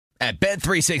At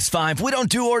Bet365, we don't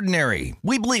do ordinary.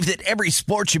 We believe that every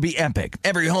sport should be epic.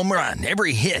 Every home run,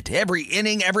 every hit, every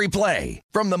inning, every play.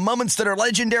 From the moments that are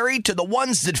legendary to the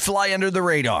ones that fly under the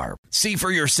radar. See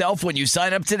for yourself when you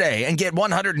sign up today and get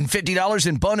 $150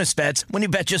 in bonus bets when you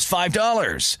bet just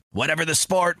 $5. Whatever the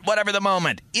sport, whatever the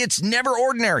moment, it's never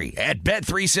ordinary at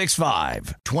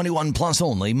Bet365. 21 plus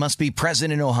only. Must be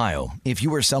present in Ohio. If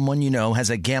you or someone you know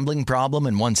has a gambling problem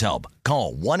and wants help,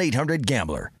 call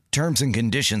 1-800-GAMBLER. Terms and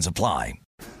conditions apply.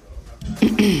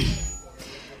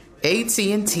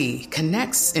 AT&T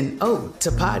connects an ode to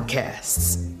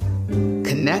podcasts.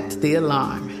 Connect the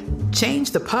alarm.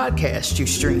 Change the podcast you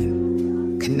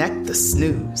stream. Connect the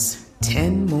snooze.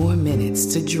 10 more minutes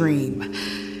to dream.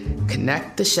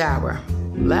 Connect the shower.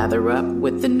 Lather up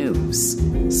with the news.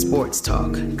 Sports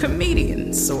talk,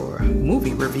 comedians, or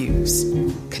movie reviews.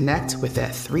 Connect with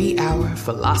that 3-hour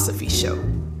philosophy show.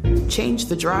 Change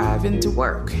the drive into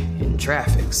work in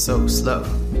traffic so slow.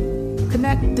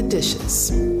 Connect the dishes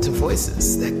to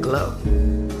voices that glow.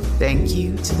 Thank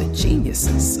you to the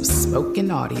geniuses of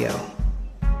spoken audio.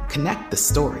 Connect the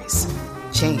stories.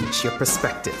 Change your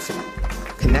perspective.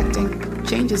 Connecting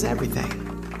changes everything.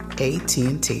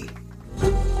 AT&T.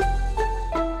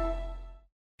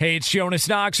 Hey, it's Jonas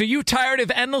Knox. Are you tired of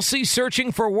endlessly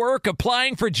searching for work,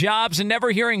 applying for jobs, and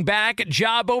never hearing back?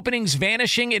 Job openings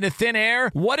vanishing into thin air?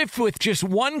 What if with just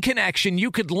one connection, you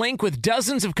could link with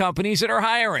dozens of companies that are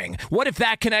hiring? What if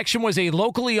that connection was a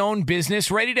locally owned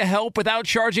business ready to help without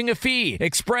charging a fee?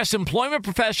 Express Employment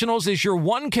Professionals is your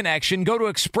one connection. Go to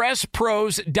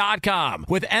expresspros.com.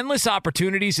 With endless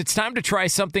opportunities, it's time to try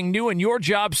something new in your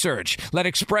job search. Let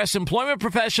Express Employment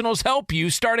Professionals help you.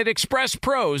 Start at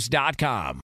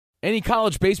expresspros.com. Any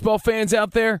college baseball fans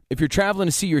out there? If you're traveling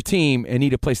to see your team and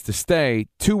need a place to stay,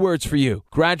 2 words for you: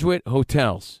 Graduate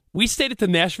Hotels. We stayed at the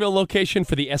Nashville location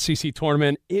for the SEC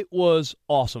tournament. It was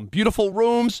awesome. Beautiful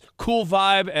rooms, cool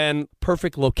vibe, and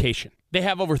perfect location. They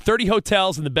have over 30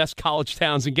 hotels in the best college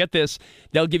towns, and get this,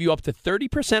 they'll give you up to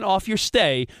 30% off your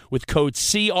stay with code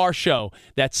CRSHOW.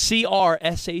 That's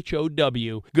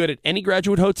CRSHOW. Good at any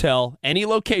Graduate Hotel, any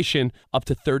location, up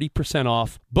to 30%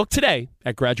 off. Book today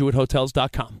at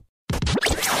graduatehotels.com.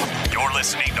 You're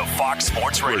listening to Fox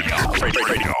Sports Radio.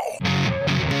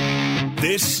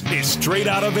 This is Straight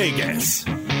Out of Vegas.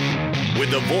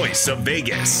 With the voice of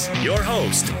Vegas, your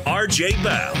host, RJ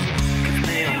Bell.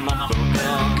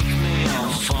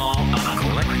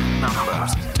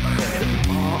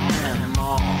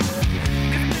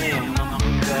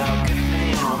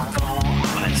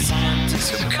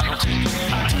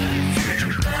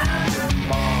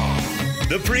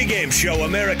 The pregame show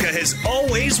America has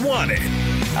always wanted.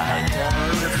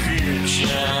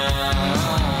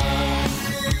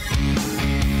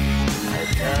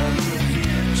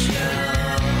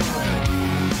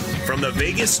 From the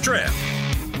Vegas Strip,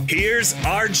 here's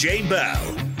RJ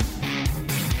Bell.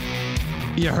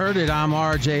 You heard it. I'm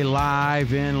RJ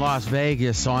live in Las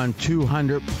Vegas on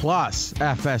 200 plus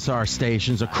FSR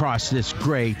stations across this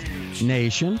great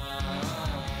nation.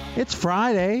 It's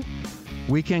Friday.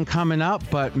 Weekend coming up,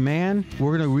 but man,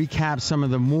 we're going to recap some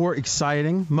of the most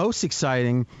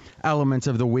exciting elements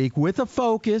of the week with a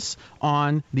focus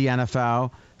on the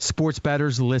NFL. Sports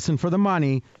bettors listen for the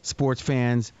money. Sports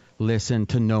fans listen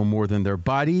to no more than their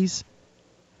buddies.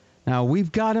 Now,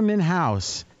 we've got him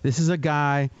in-house. This is a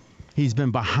guy, he's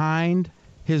been behind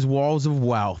his walls of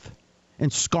wealth,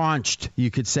 ensconced,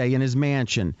 you could say, in his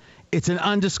mansion. It's an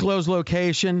undisclosed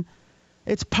location.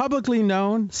 It's publicly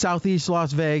known, Southeast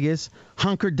Las Vegas,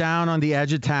 hunkered down on the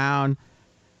edge of town,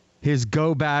 his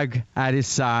go bag at his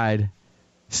side,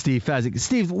 Steve Fezzik.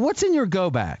 Steve, what's in your go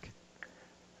bag?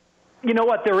 You know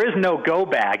what? There is no go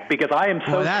bag because I am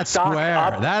so that's stocked square.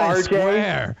 up, That is RJ.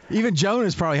 square. Even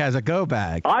Jonas probably has a go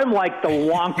bag. I'm like the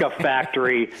Wonka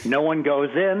factory. No one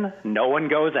goes in, no one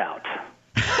goes out.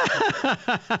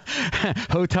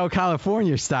 Hotel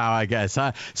California style, I guess.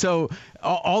 So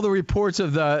all the reports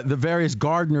of the various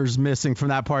gardeners missing from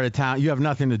that part of town, you have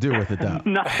nothing to do with it, though.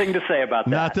 Nothing to say about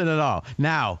that. Nothing at all.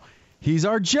 Now, he's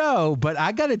our Joe, but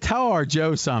I got to tell our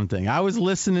Joe something. I was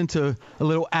listening to a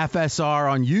little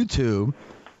FSR on YouTube.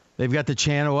 They've got the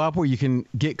channel up where you can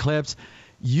get clips.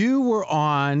 You were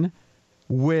on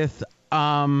with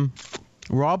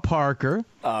Rob Parker,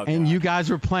 and you guys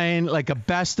were playing like a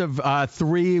best of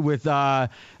 3 with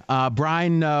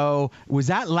Brian, no. Was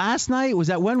that last night?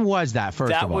 When was that,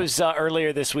 first of all? That was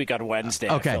earlier this week on Wednesday.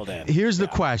 Okay, I filled in. Here's the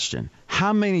question.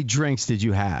 How many drinks did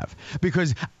you have?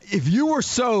 Because if you were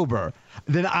sober,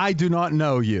 then I do not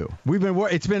know you.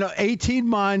 It's been 18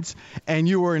 months, and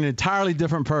you were an entirely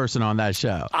different person on that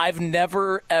show. I've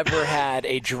never, ever had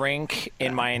a drink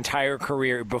in my entire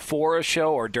career before a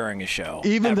show or during a show.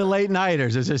 Even the late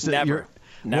nighters. It's just Never.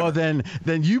 Never. Well,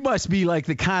 then you must be like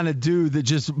the kind of dude that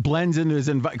just blends into his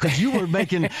environment. Because you were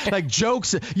making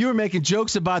jokes. You were making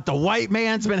jokes about the white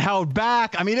man's been held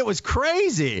back. I mean, it was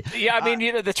crazy. Yeah, I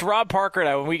mean, that's Rob Parker and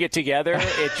I. When we get together,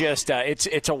 it just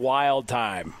it's a wild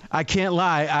time. I can't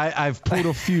lie. I've pulled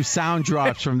a few sound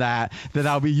drops from that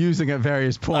I'll be using at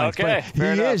various points. Okay,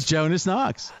 but he is Jonas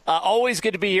Knox. Always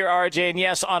good to be here, RJ. And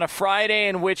yes, on a Friday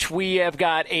in which we have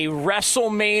got a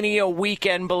WrestleMania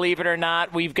weekend, believe it or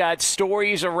not, we've got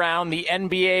stories around the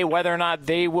NBA, whether or not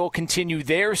they will continue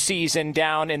their season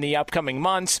down in the upcoming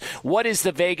months. What is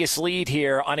the Vegas lead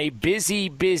here on a busy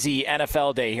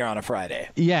NFL day here on a Friday?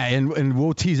 Yeah, and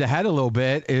we'll tease ahead a little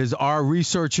bit, is our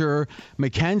researcher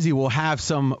Mackenzie will have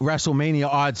some WrestleMania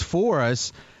odds for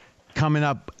us coming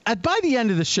up by the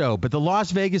end of the show. But the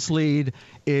Las Vegas lead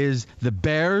is the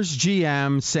Bears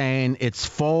GM saying it's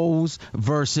Foles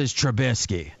versus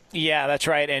Trubisky. Yeah, that's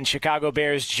right. And Chicago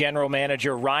Bears general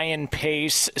manager Ryan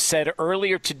Pace said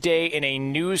earlier today in a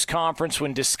news conference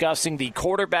when discussing the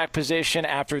quarterback position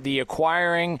after the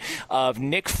acquiring of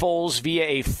Nick Foles via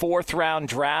a fourth-round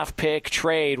draft pick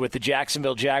trade with the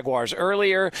Jacksonville Jaguars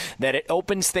earlier, that it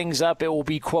opens things up. It will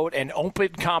be, quote, an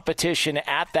open competition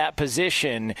at that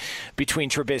position between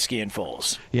Trubisky and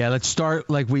Foles. Yeah, let's start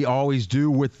like we always do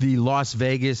with the Las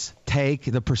Vegas take,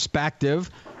 the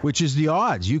perspective, which is the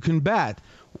odds. You can bet.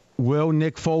 Will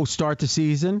Nick Foles start the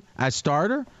season as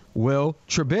starter? Will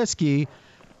Trubisky,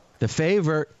 the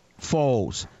favorite,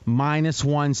 Foles, minus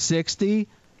 160?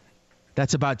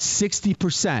 That's about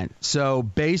 60%. So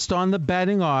based on the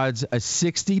betting odds, a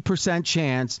 60%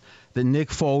 chance that Nick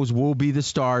Foles will be the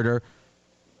starter.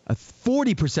 A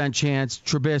 40% chance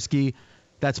Trubisky,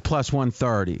 that's plus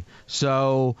 130.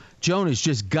 So, Jonas,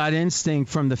 just gut instinct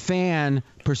from the fan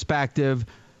perspective,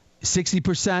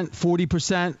 60%,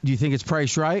 40%, do you think it's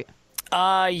priced right?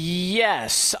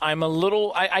 Yes. I'm a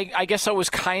little, I guess I was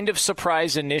kind of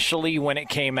surprised initially when it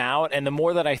came out. And the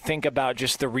more that I think about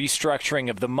just the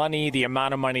restructuring of the money, the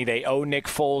amount of money they owe Nick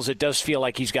Foles, it does feel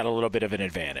like he's got a little bit of an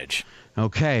advantage.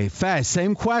 Okay, Faz,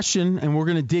 same question, and we're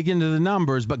going to dig into the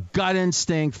numbers, but gut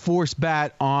instinct, force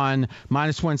bet on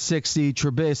minus 160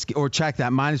 Trubisky, or check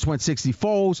that, minus 160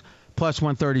 Foles, plus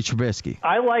 130 Trubisky.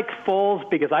 I like Foles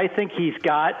because I think he's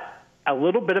got a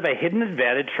little bit of a hidden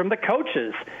advantage from the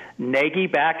coaches. Nagy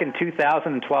back in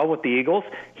 2012 with the Eagles,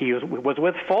 he was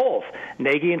with Foles.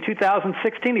 Nagy in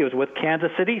 2016, he was with Kansas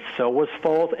City, so was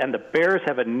Foles. And the Bears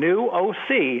have a new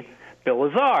OC, Bill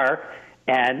Lazar,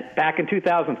 and back in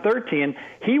 2013,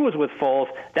 he was with Foles.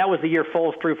 That was the year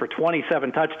Foles threw for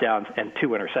 27 touchdowns and 2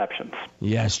 interceptions.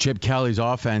 Yes, Chip Kelly's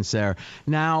offense there.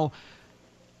 Now,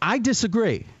 I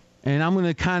disagree, and I'm going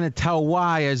to kind of tell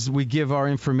why as we give our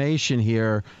information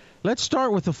here. Let's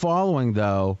start with the following,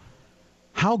 though.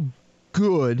 How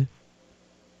good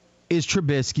is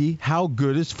Trubisky? How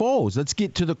good is Foles? Let's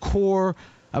get to the core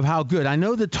of how good. I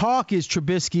know the talk is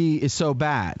Trubisky is so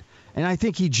bad, and I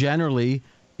think he generally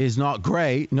is not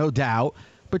great, no doubt.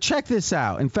 But check this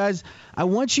out. And Fez, I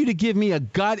want you to give me a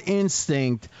gut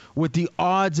instinct what the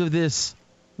odds of this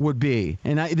would be.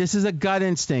 And this is a gut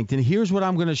instinct, and here's what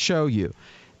I'm going to show you.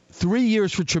 3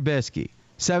 years for Trubisky,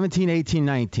 17, 18,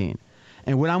 19.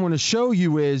 And what I'm going to show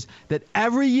you is that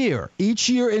every year, each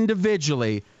year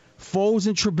individually, Foles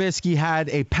and Trubisky had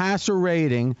a passer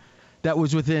rating that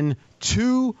was within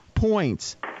 2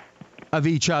 points of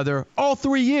each other all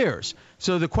 3 years.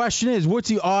 So the question is, what's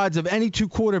the odds of any two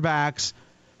quarterbacks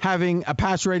having a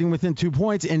passer rating within 2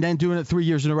 points and then doing it 3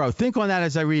 years in a row? Think on that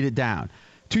as I read it down.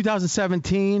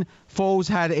 2017, Foles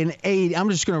had an 80. I'm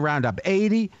just going to round up.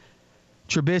 80.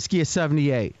 Trubisky a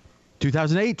 78.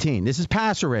 2018, this is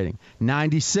passer rating,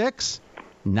 96,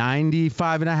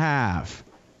 95.5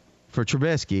 for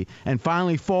Trubisky. And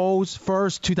finally, Foles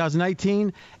first,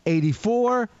 2019,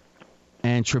 84,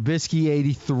 and Trubisky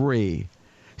 83.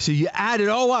 So you add it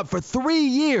all up for 3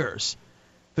 years.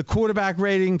 The quarterback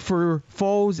rating for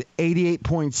Foles,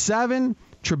 88.7,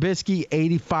 Trubisky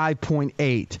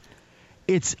 85.8.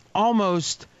 It's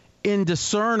almost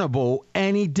indiscernible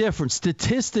any difference.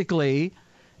 Statistically,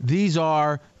 these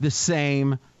are the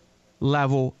same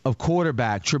level of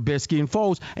quarterback, Trubisky and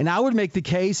Foles. And I would make the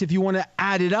case, if you want to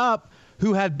add it up,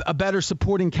 who had a better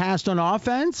supporting cast on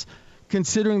offense,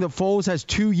 considering that Foles has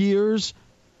 2 years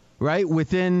right,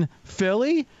 within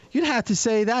Philly, you'd have to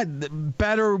say that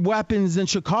better weapons than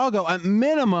Chicago. At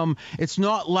minimum, it's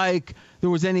not like there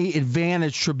was any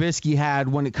advantage Trubisky had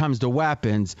when it comes to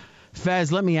weapons.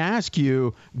 Fez, let me ask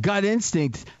you, gut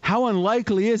instinct, how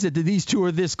unlikely is it that these two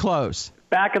are this close?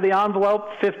 Back of the envelope,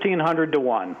 1,500 to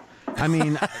 1. I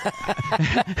mean,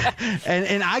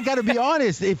 and I got to be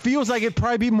honest, it feels like it'd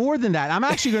probably be more than that. I'm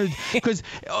actually going to, because,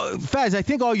 Fez, I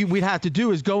think we'd have to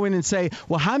do is go in and say,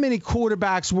 well, how many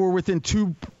quarterbacks were within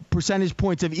 2 percentage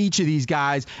points of each of these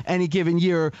guys any given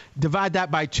year, divide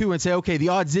that by 2 and say, okay, the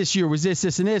odds this year was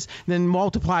this, and this, then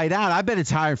multiply it out. I bet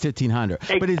it's higher than 1,500.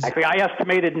 Exactly. I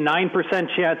estimated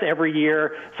 9% chance every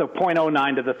year, so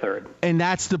 0.09 to the third. And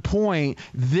that's the point.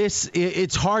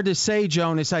 It's hard to say,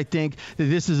 Jonas, I think, that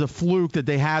this is a fluke that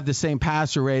they have the same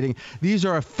passer rating. These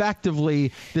are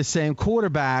effectively the same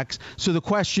quarterbacks. So the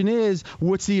question is,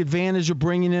 what's the advantage of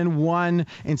bringing in one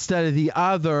instead of the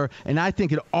other? And I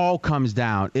think it all comes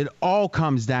down. It all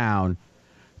comes down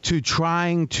to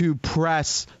trying to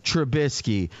press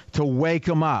Trubisky, to wake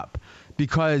him up.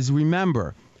 Because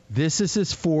remember, this is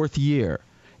his 4th year.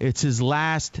 It's his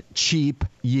last cheap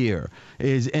year.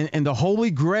 And the holy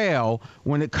grail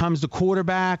when it comes to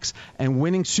quarterbacks and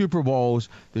winning Super Bowls,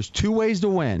 there's 2 ways to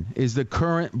win, is the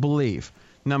current belief.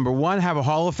 Number 1, have a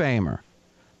Hall of Famer.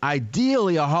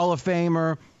 Ideally, a Hall of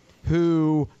Famer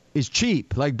who is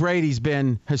cheap, like Brady's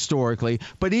been historically.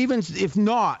 But even if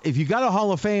not, if you got a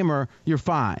Hall of Famer, you're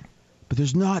fine. But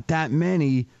there's not that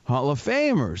many Hall of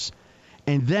Famers.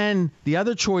 And then the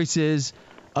other choice is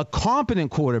a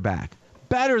competent quarterback,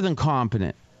 better than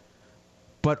competent,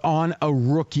 but on a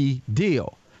rookie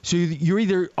deal. So you're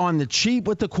either on the cheap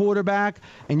with the quarterback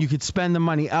and you could spend the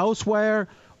money elsewhere,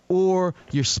 or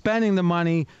you're spending the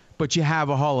money, but you have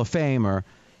a Hall of Famer.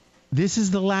 This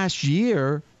is the last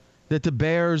year that the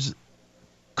Bears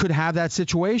could have that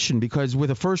situation, because with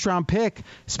a first-round pick,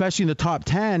 especially in the top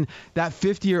 10, that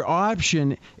 5th-year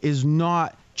option is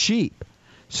not cheap.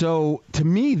 So to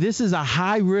me, this is a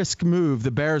high-risk move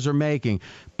the Bears are making.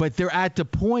 But they're at the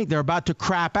point they're about to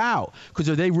crap out, because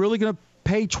are they really going to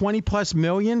pay $20+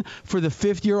 million for the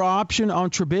 5th-year option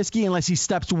on Trubisky unless he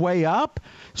steps way up?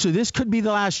 So this could be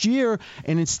the last year,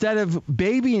 and instead of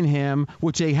babying him,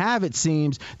 which they have, it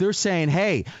seems, they're saying,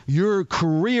 hey, your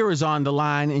career is on the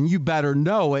line and you better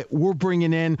know it. We're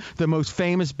bringing in the most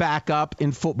famous backup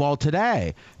in football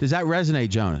today. Does that resonate,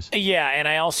 Jonas? Yeah, and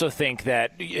I also think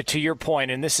that, to your point,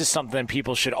 and this is something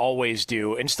people should always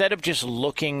do, instead of just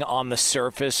looking on the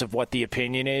surface of what the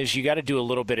opinion is, you got to do a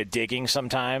little bit of digging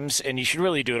sometimes, and you should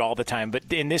really do it all the time.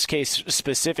 But in this case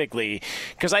specifically,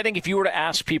 because I think if you were to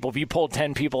ask people, if you pulled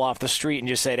 10 people off the street and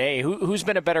just said, hey, who's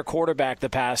been a better quarterback the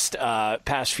past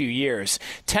few years,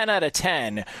 10 out of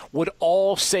 10 would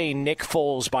all say Nick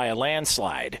Foles by a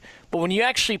landslide. But when you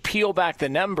actually peel back the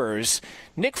numbers,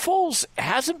 Nick Foles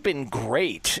hasn't been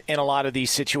great in a lot of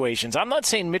these situations. I'm not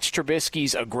saying Mitch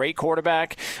Trubisky's a great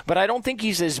quarterback, but I don't think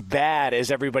he's as bad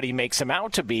as everybody makes him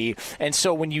out to be. And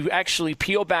so when you actually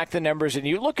peel back the numbers and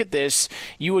you look at this,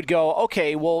 you would go,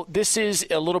 okay, well, this is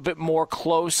a little bit more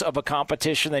close of a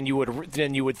competition than you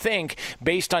would think,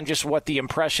 based on just what the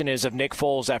impression is of Nick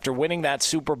Foles after winning that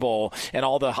Super Bowl and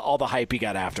all the hype he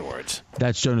got afterwards.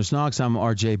 That's Jonas Knox. I'm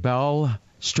RJ Bell,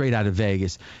 straight out of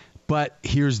Vegas. But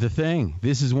here's the thing.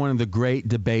 This is one of the great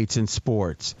debates in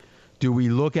sports. Do we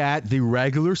look at the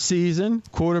regular season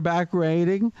quarterback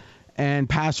rating and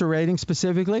passer rating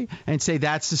specifically and say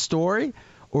that's the story?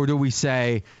 Or do we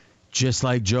say, just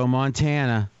like Joe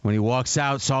Montana, when he walks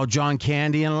out, saw John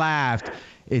Candy and laughed,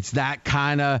 it's that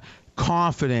kind of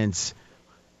confidence,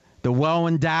 the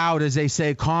well-endowed, as they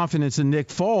say, confidence in Nick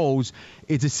Foles?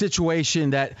 It's a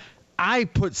situation that I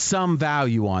put some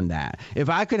value on that. If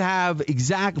I could have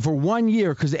for 1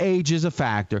 year, because age is a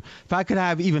factor, if I could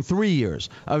have even 3 years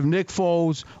of Nick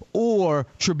Foles or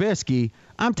Trubisky,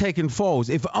 I'm taking Foles.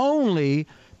 If only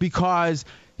because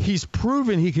he's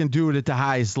proven he can do it at the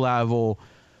highest level.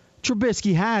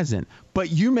 Trubisky hasn't.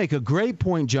 But you make a great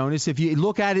point, Jonas. If you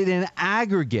look at it in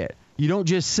aggregate, you don't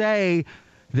just say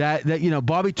that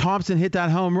Bobby Thompson hit that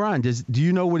home run. Do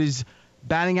you know what his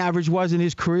batting average was in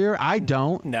his career? I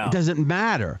don't. No. It doesn't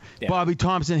matter. Yeah. Bobby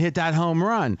Thompson hit that home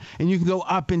run. And you can go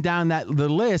up and down the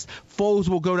list. Foles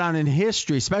will go down in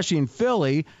history, especially in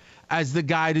Philly, as the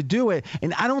guy to do it.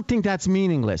 And I don't think that's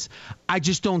meaningless. I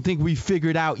just don't think we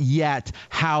figured out yet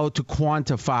how to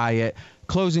quantify it.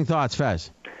 Closing thoughts,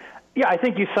 Fez. Yeah, I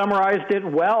think you summarized it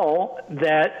well,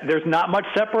 that there's not much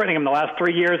separating them the last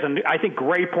 3 years. And I think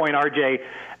great point, RJ.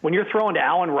 when you're throwing to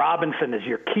Allen Robinson as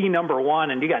your key number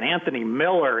one, and you got Anthony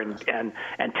Miller and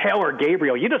Taylor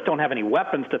Gabriel, you just don't have any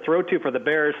weapons to throw to for the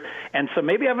Bears. And so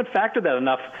maybe I haven't factored that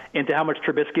enough into how much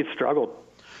Trubisky's struggled.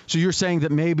 So you're saying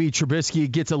that maybe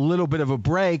Trubisky gets a little bit of a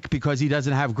break because he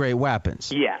doesn't have great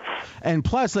weapons. Yes. And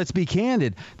plus, let's be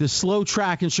candid, the slow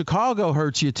track in Chicago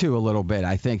hurts you too a little bit,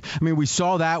 I think. I mean, we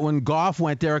saw that when Goff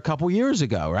went there a couple years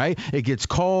ago, right? It gets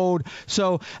cold.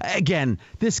 So, again,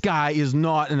 this guy is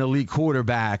not an elite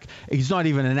quarterback. He's not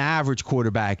even an average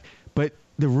quarterback. But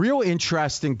the real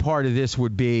interesting part of this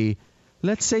would be,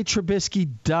 let's say Trubisky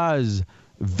does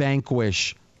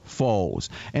vanquish Foles.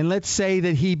 And let's say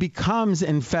that he becomes,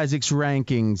 in Fezzik's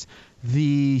rankings,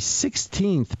 the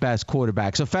 16th best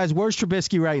quarterback. So, Fez, where's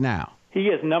Trubisky right now? He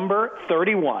is number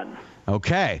 31.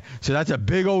 Okay, so that's a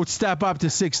big old step up to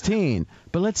 16.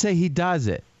 But let's say he does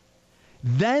it.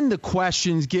 Then the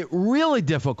questions get really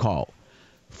difficult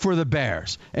for the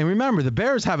Bears. And remember, the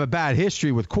Bears have a bad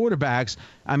history with quarterbacks.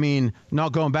 I mean,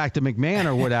 not going back to McMahon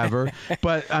or whatever.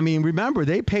 But, I mean, remember,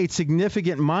 they paid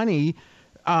significant money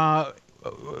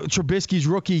Trubisky's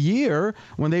rookie year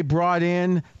when they brought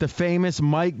in the famous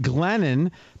Mike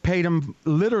Glennon, paid him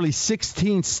literally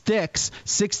 16 sticks,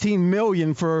 $16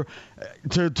 million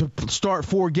to start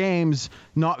 4 games,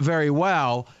 not very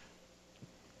well.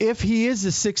 If he is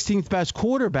the 16th best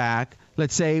quarterback,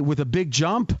 let's say with a big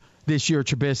jump this year,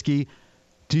 Trubisky,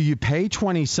 do you pay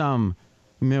 20-some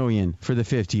million for the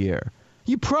 5th year?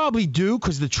 You probably do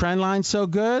because the trend line's so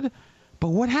good. But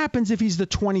what happens if he's the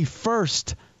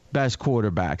 21st best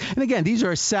quarterback? And again, these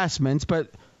are assessments,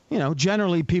 but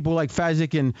generally people like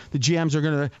Fezzik and the GMs are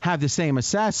going to have the same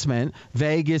assessment.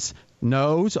 Vegas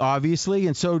knows, obviously,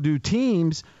 and so do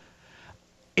teams.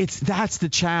 That's the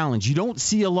challenge. You don't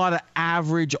see a lot of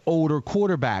average older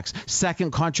quarterbacks,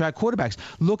 second contract quarterbacks.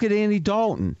 Look at Andy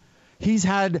Dalton. He's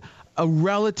had a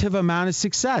relative amount of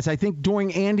success. I think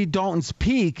during Andy Dalton's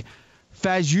peak,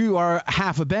 Faz, you are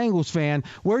half a Bengals fan.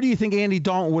 Where do you think Andy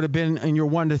Dalton would have been in your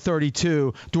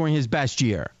 1-32 during his best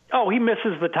year? Oh, he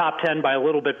misses the top 10 by a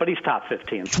little bit, but he's top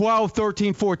 15. 12,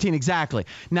 13, 14, exactly.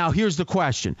 Now, here's the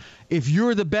question. If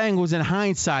you're the Bengals in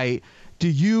hindsight, do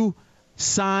you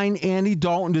sign Andy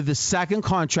Dalton to the second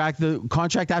contract, the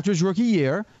contract after his rookie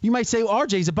year? You might say,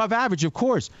 RJ's above average, of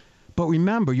course. But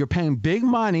remember, you're paying big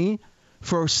money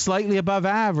for slightly above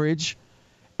average.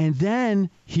 And then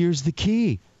here's the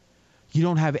key. You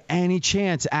don't have any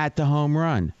chance at the home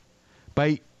run.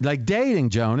 Like dating,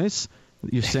 Jonas.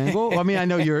 You're single. I mean, I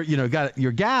know you're got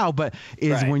your gal, but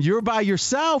when you're by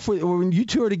yourself, when you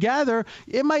two are together,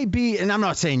 it might be. And I'm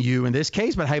not saying you in this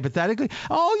case, but hypothetically,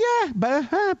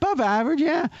 but above average,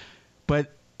 yeah.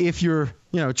 But if you're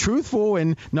truthful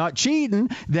and not cheating,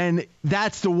 then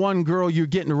that's the one girl you're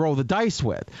getting to roll the dice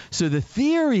with. So the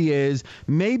theory is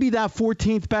maybe that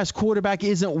 14th best quarterback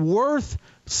isn't worth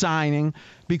signing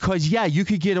because, you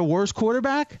could get a worse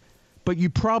quarterback, but you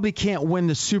probably can't win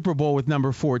the Super Bowl with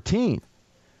number 14.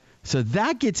 So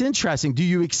that gets interesting. Do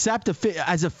you accept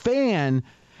as a fan,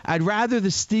 I'd rather the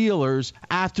Steelers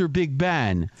after Big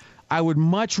Ben. I would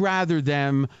much rather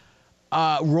them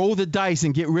roll the dice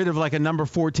and get rid of like a number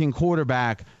 14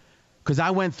 quarterback because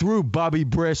I went through Bubby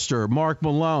Brister, Mark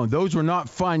Malone. Those were not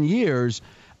fun years.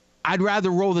 I'd rather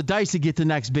roll the dice to get the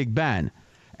next Big Ben.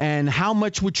 And how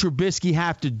much would Trubisky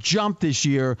have to jump this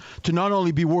year to not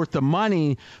only be worth the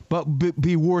money, but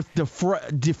be worth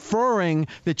deferring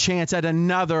the chance at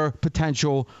another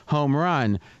potential home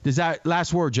run? Does that,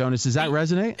 last word, Jonas, does that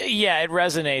resonate? Yeah, it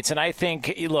resonates. And I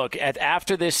think, look,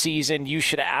 after this season, you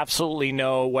should absolutely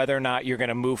know whether or not you're going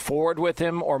to move forward with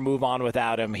him or move on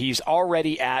without him. He's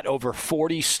already at over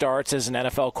 40 starts as an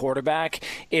NFL quarterback.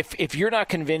 If you're not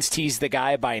convinced he's the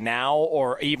guy by now,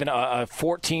 or even a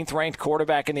 14th ranked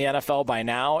quarterback in the NFL by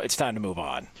now, it's time to move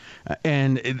on.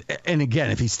 And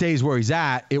again, if he stays where he's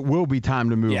at, it will be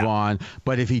time to move on.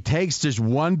 But if he takes just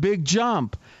one big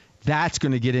jump, that's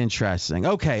going to get interesting.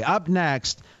 Okay, up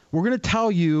next, we're going to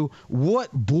tell you what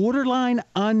borderline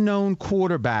unknown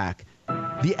quarterback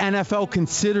the NFL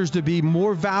considers to be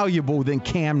more valuable than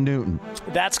Cam Newton.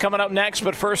 That's coming up next,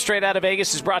 but first, Straight Out of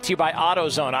Vegas is brought to you by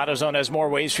AutoZone. AutoZone has more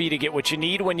ways for you to get what you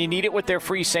need when you need it with their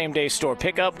free same-day store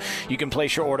pickup. You can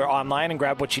place your order online and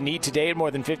grab what you need today at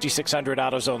more than 5,600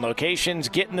 AutoZone locations.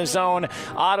 Get in the zone.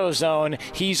 AutoZone.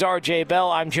 He's RJ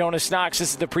Bell. I'm Jonas Knox.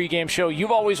 This is the pregame show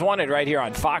you've always wanted right here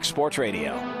on Fox Sports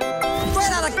Radio.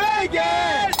 Straight Out of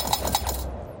Vegas!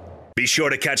 Be sure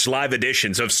to catch live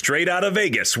editions of Straight Out of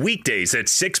Vegas weekdays at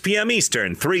 6 p.m.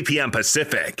 Eastern, 3 p.m.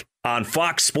 Pacific. on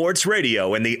Fox Sports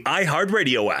Radio and the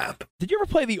iHeartRadio app. Did you ever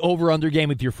play the over-under game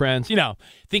with your friends? You know,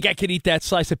 think I could eat that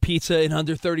slice of pizza in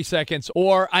under 30 seconds?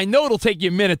 Or I know it'll take you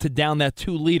a minute to down that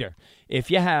 2-liter.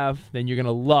 If you have, then you're going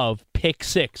to love Pick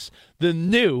Six, the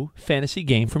new fantasy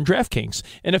game from DraftKings,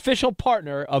 an official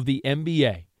partner of the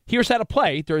NBA. Here's how to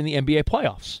play during the NBA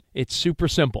playoffs. It's super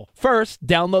simple. First,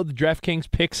 download the DraftKings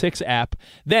Pick Six app.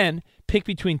 Then, pick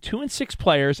between 2 and 6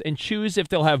 players and choose if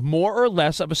they'll have more or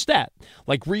less of a stat,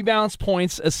 like rebounds,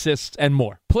 points, assists, and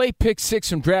more. Play Pick Six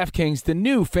from DraftKings, the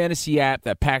new fantasy app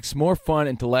that packs more fun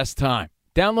into less time.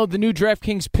 Download the new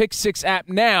DraftKings Pick Six app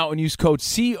now and use code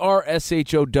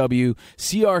CRSHOW,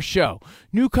 CRSHOW.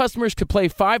 New customers could play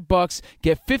 $5,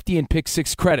 get 50 in Pick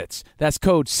Six credits. That's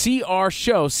code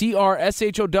CRSHOW,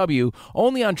 CRSHOW,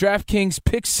 only on DraftKings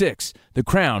Pick Six. The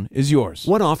crown is yours.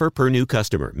 One offer per new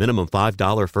customer. Minimum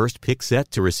 $5 first pick set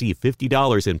to receive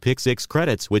 $50 in Pick Six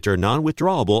credits, which are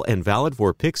non-withdrawable and valid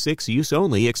for Pick Six use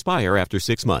only. Expire after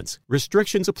 6 months.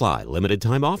 Restrictions apply. Limited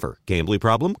time offer. Gambling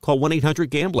problem? Call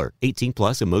 1-800-GAMBLER. 18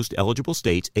 plus in most eligible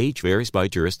states. Age varies by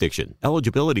jurisdiction.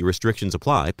 Eligibility restrictions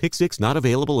apply. Pick Six not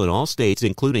available in all states,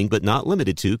 including but not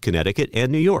limited to Connecticut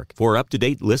and New York. For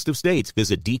up-to-date list of states,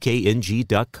 visit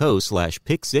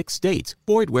dkng.co/pick6states.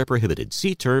 Void where prohibited.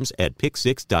 See terms at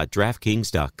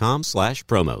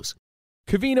pick6.draftkings.com/promos.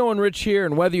 Covino and Rich here,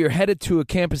 and whether you're headed to a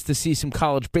campus to see some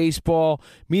college baseball,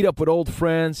 meet up with old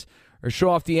friends, or show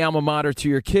off the alma mater to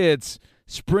your kids,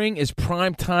 spring is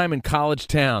prime time in college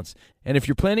towns. And if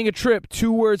you're planning a trip,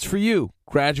 2 words for you: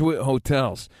 Graduate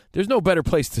Hotels. There's no better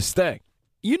place to stay.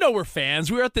 You know we're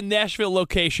fans. We were at the Nashville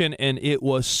location, and it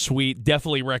was sweet.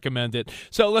 Definitely recommend it.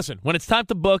 So listen, when it's time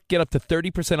to book, get up to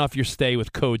 30% off your stay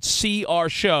with code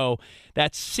CRSHOW.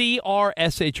 That's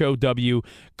CRSHOW.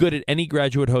 Good at any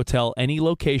Graduate Hotel, any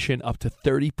location, up to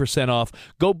 30% off.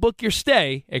 Go book your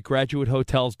stay at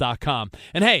graduatehotels.com.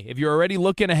 And hey, if you're already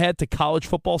looking ahead to college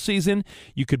football season,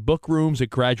 you could book rooms at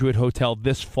Graduate Hotel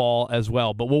this fall as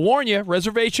well. But we'll warn you,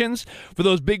 reservations for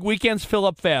those big weekends fill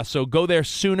up fast, so go there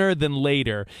sooner than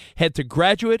later. Head to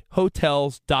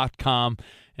graduatehotels.com.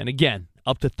 And again,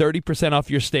 up to 30%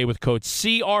 off your stay with code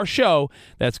CRSHOW.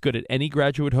 That's good at any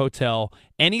Graduate Hotel,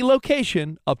 any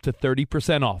location, up to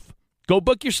 30% off. Go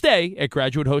book your stay at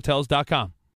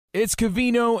graduatehotels.com. It's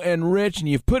Covino and Rich, and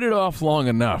you've put it off long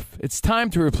enough. It's time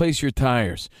to replace your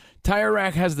tires. Tire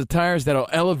Rack has the tires that'll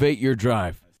elevate your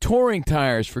drive. Touring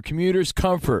tires for commuters'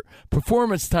 comfort,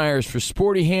 performance tires for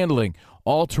sporty handling,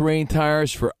 all-terrain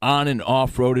tires for on- and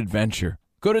off-road adventure.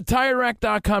 Go to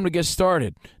TireRack.com to get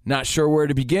started. Not sure where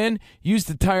to begin? Use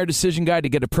the Tire Decision Guide to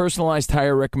get a personalized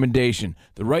tire recommendation.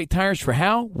 The right tires for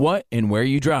how, what, and where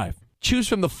you drive. Choose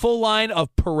from the full line of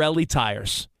Pirelli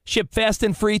tires. Ship fast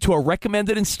and free to a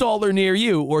recommended installer near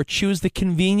you, or choose the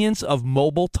convenience of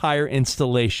mobile tire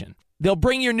installation. They'll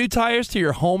bring your new tires to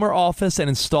your home or office and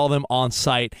install them on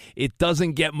site. It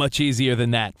doesn't get much easier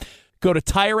than that. Go to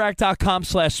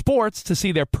TireRack.com/sports to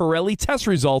see their Pirelli test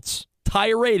results,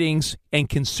 tire ratings, and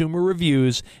consumer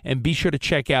reviews, and be sure to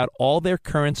check out all their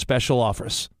current special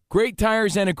offers. Great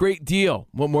tires and a great deal.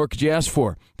 What more could you ask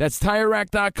for? That's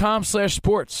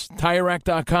TireRack.com/sports.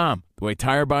 TireRack.com, the way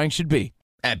tire buying should be.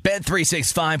 At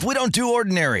Bet365, we don't do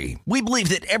ordinary. We believe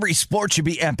that every sport should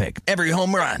be epic. Every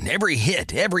home run, every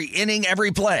hit, every inning, every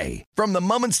play. From the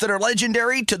moments that are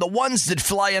legendary to the ones that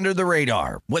fly under the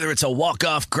radar. Whether it's a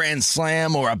walk-off grand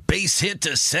slam or a base hit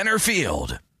to center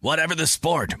field. Whatever the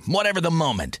sport, whatever the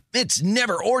moment, it's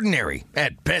never ordinary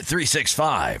at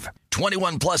Bet365.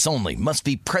 21 plus only. Must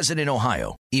be present in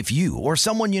Ohio. If you or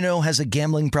someone you know has a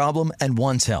gambling problem and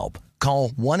wants help, call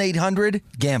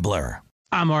 1-800-GAMBLER.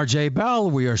 I'm RJ Bell.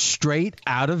 We are straight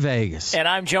out of Vegas. And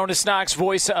I'm Jonas Knox,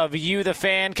 voice of You, the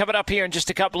Fan. Coming up here in just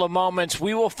a couple of moments,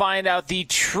 we will find out the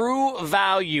true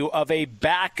value of a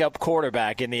backup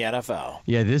quarterback in the NFL.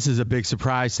 Yeah, this is a big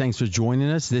surprise. Thanks for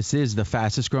joining us. This is the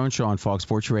fastest growing show on Fox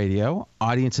Sports Radio.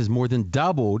 Audience has more than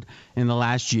doubled in the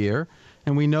last year.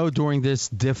 And we know during this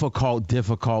difficult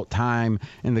time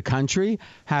in the country,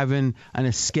 having an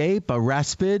escape, a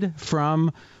respite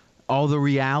from all the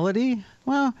reality,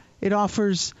 well, it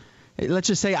offers, let's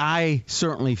just say I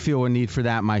certainly feel a need for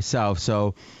that myself.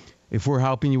 So if we're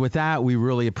helping you with that, we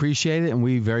really appreciate it. And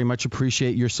we very much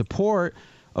appreciate your support.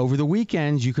 Over the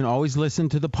weekends, you can always listen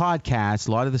to the podcast.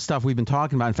 A lot of the stuff we've been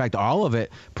talking about, in fact, all of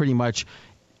it pretty much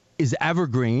is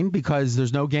evergreen because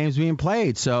there's no games being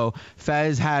played. So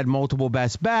Fez had multiple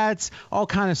best bets, all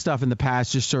kind of stuff in the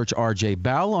past. Just search RJ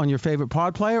Bell on your favorite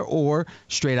pod player or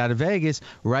Straight Out of Vegas.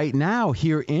 Right now,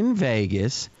 here in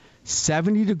Vegas,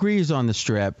 70 degrees on the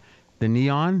Strip. The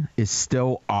neon is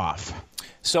still off.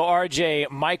 So, RJ,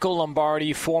 Michael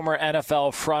Lombardi, former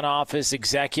NFL front office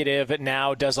executive,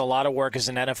 now does a lot of work as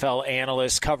an NFL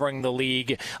analyst covering the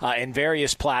league in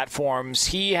various platforms.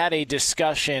 He had a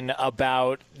discussion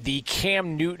about the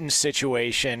Cam Newton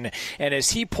situation, and as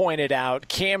he pointed out,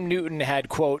 Cam Newton had,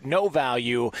 quote, no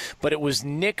value, but it was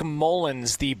Nick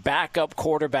Mullins, the backup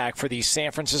quarterback for the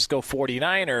San Francisco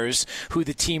 49ers, who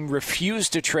the team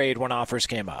refused to trade when offers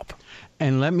came up.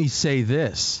 And let me say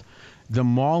this. The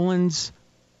Mullins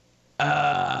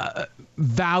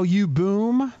value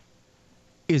boom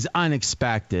is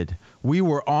unexpected. We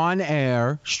were on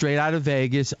air straight out of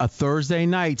Vegas a Thursday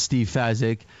night, Steve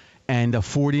Fezzik, and the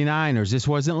 49ers. This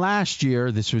wasn't last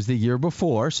year. This was the year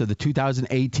before, so the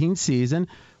 2018 season.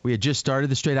 We had just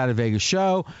started the Straight Out of Vegas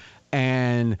show,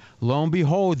 and lo and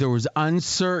behold, there was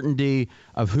uncertainty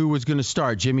of who was going to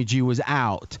start. Jimmy G was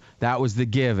out. That was the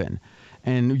given.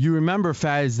 And you remember,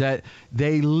 Fez, that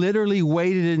they literally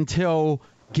waited until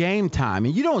game time.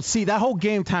 And you don't see that whole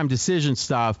game time decision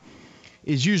stuff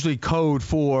is usually code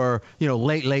for,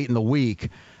 late in the week.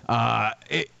 I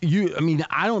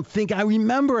don't think I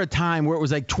remember a time where it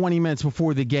was like 20 minutes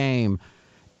before the game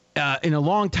in a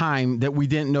long time that we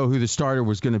didn't know who the starter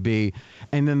was going to be.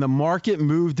 And then the market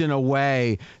moved in a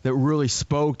way that really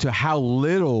spoke to how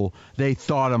little they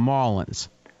thought of Mullins.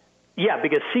 Yeah,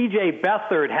 because C.J.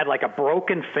 Beathard had like a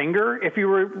broken finger, if you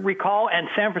recall, and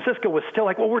San Francisco was still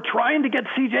like, well, we're trying to get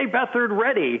C.J. Beathard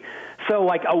ready. So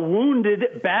like a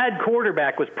wounded, bad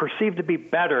quarterback was perceived to be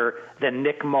better than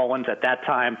Nick Mullins at that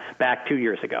time back 2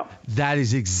 years ago. That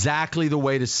is exactly the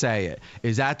way to say it.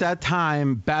 Is at that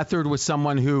time, Beathard was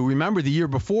someone who, remember the year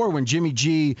before when Jimmy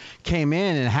G came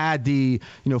in and had the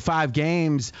 5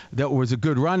 games, that was a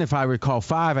good run, if I recall,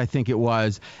 5, I think it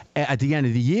was, at the end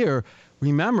of the year.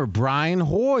 Remember, Brian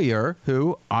Hoyer,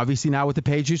 who obviously now with the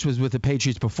Patriots, was with the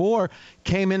Patriots before,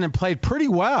 came in and played pretty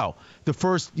well the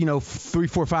first, 3,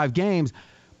 4, 5 games,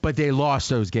 but they lost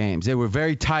those games. They were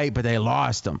very tight, but they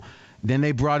lost them. Then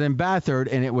they brought in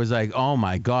Beathard, and it was like, oh,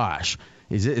 my gosh,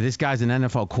 this guy's an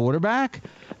NFL quarterback?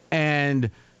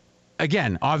 And,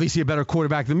 again, obviously a better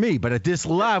quarterback than me, but at this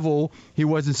level, he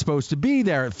wasn't supposed to be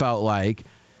there, it felt like.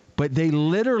 But they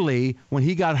literally, when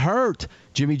he got hurt,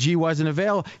 Jimmy G wasn't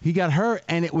available. He got hurt,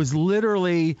 and it was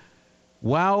literally,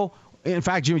 in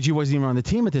fact, Jimmy G wasn't even on the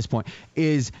team at this point.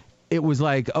 It was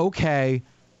like, okay,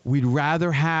 we'd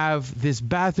rather have this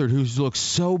Beathard who looks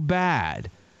so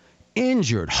bad,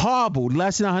 injured, hobbled,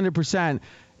 less than 100%,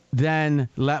 than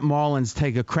let Mullins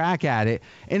take a crack at it.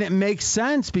 And it makes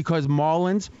sense because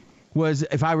Mullins was,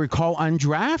 if I recall,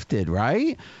 undrafted,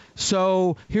 right?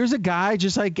 So here's a guy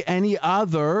just like any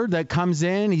other that comes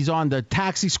in. He's on the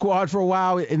taxi squad for a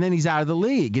while, and then he's out of the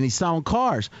league, and he's selling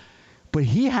cars. But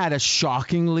he had a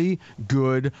shockingly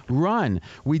good run.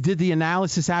 We did the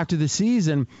analysis after the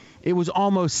season. It was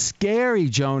almost scary,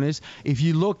 Jonas, if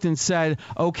you looked and said,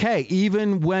 okay,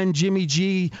 even when Jimmy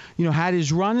G, had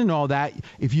his run and all that,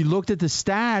 if you looked at the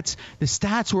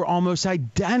stats were almost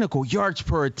identical. Yards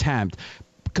per attempt,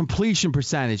 completion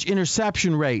percentage,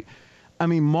 interception rate. I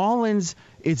mean, Mullins,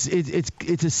 it's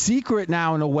a secret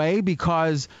now in a way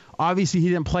because obviously he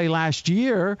didn't play last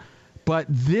year, but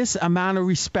this amount of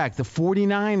respect, the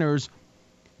 49ers,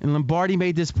 and Lombardi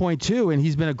made this point too, and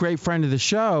he's been a great friend of the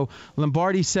show.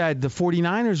 Lombardi said the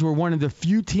 49ers were one of the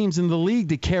few teams in the league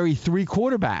to carry 3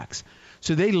 quarterbacks.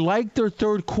 So they liked their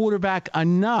third quarterback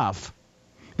enough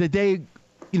that they,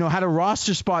 had a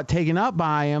roster spot taken up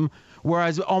by him,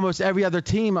 whereas almost every other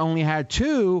team only had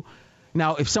 2.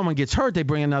 Now, if someone gets hurt, they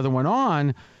bring another one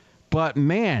on. But,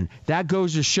 man, that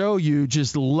goes to show you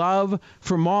just love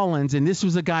for Mullins. And this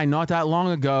was a guy not that long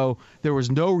ago there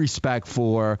was no respect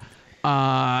for.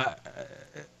 I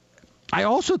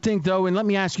also think, though, and let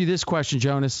me ask you this question,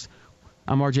 Jonas.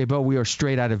 I'm RJ Bowe. We are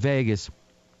straight out of Vegas.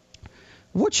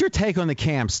 What's your take on the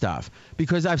Cam stuff?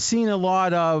 Because I've seen a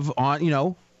lot of,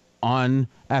 on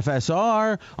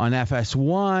FSR, on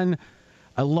FS1,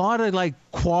 a lot of like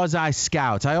quasi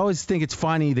scouts. I always think it's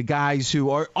funny, the guys who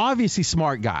are obviously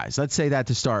smart guys, let's say that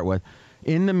to start with,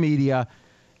 in the media,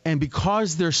 and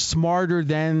because they're smarter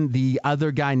than the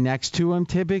other guy next to him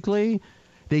typically,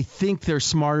 they think they're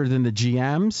smarter than the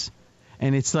GMs.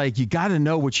 And it's like, you got to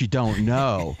know what you don't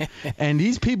know. And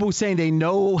these people saying they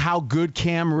know how good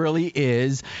Cam really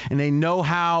is, and they know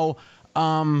how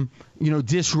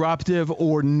disruptive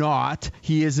or not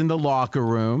he is in the locker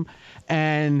room.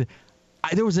 And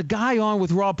there was a guy on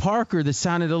with Rob Parker that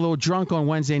sounded a little drunk on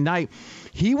Wednesday night.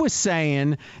 He was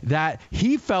saying that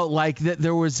he felt like that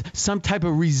there was some type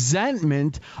of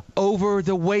resentment over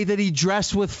the way that he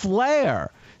dressed with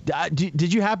Flair.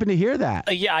 Did you happen to hear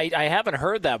that? Yeah, I haven't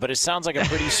heard that, but it sounds like a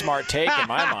pretty smart take in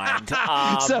my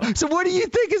mind. So what do you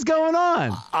think is going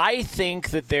on? I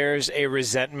think that there's a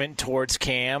resentment towards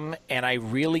Cam, and I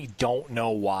really don't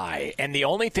know why. And the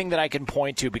only thing that I can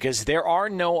point to, because there are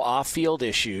no off-field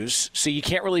issues, so you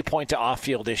can't really point to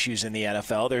off-field issues in the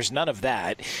NFL. There's none of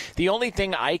that. The only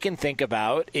thing I can think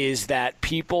about is that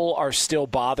people are still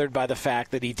bothered by the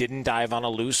fact that he didn't dive on a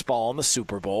loose ball in the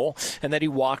Super Bowl and that he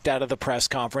walked out of the press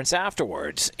conference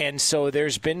afterwards. And so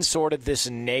there's been sort of this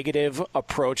negative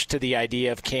approach to the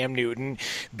idea of Cam Newton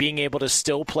being able to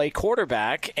still play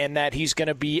quarterback and that he's going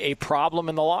to be a problem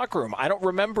in the locker room. I don't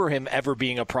remember him ever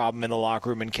being a problem in the locker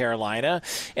room in Carolina.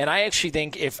 And I actually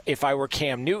think if I were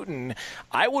Cam Newton,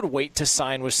 I would wait to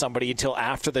sign with somebody until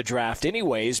after the draft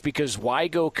anyways, because why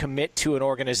go commit to an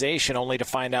organization only to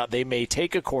find out they may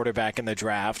take a quarterback in the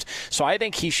draft? So I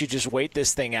think he should just wait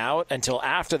this thing out until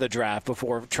after the draft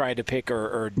before trying to pick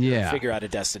or figure out a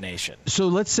destination. So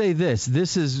let's say this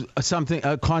is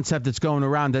a concept that's going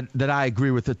around that I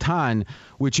agree with a ton,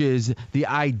 which is the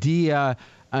idea,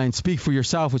 and Speak for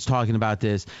Yourself was talking about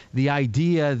this, the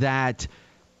idea that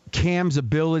Cam's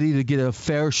ability to get a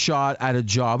fair shot at a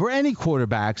job, or any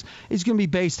quarterbacks, is going to be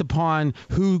based upon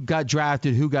who got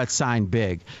drafted, who got signed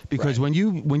big. Because when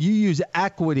you use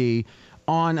equity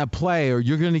on a player,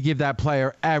 you're going to give that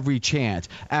player every chance.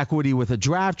 Equity with a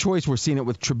draft choice. We're seeing it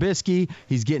with Trubisky.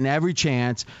 He's getting every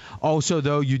chance. Also,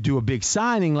 though, you do a big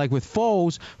signing like with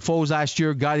Foles. Foles last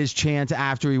year got his chance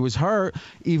after he was hurt,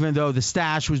 even though the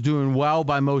stash was doing well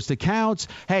by most accounts.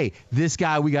 Hey, this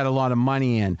guy, we got a lot of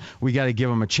money in. We got to give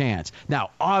him a chance. Now,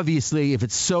 obviously, if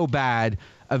it's so bad,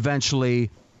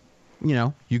 eventually,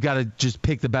 you got to just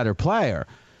pick the better player.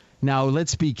 Now,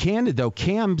 let's be candid, though.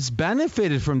 Cam's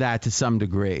benefited from that to some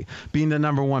degree. Being the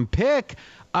number one pick,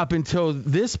 up until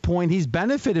this point, he's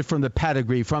benefited from the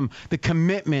pedigree, from the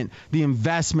commitment, the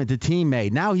investment the team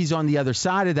made. Now he's on the other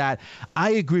side of that.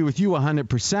 I agree with you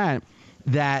 100%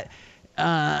 that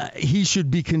he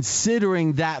should be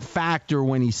considering that factor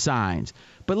when he signs.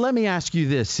 But let me ask you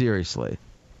this seriously.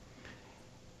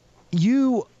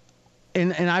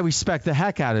 And I respect the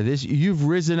heck out of this. You've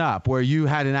risen up where you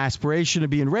had an aspiration to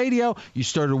be in radio. You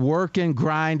started working,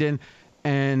 grinding,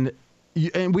 and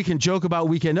we can joke about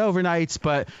weekend overnights,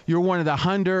 but you're one of the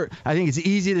 100, I think it's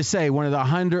easy to say, one of the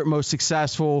 100 most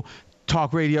successful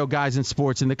talk radio guys in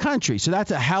sports in the country. So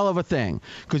that's a hell of a thing,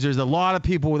 because there's a lot of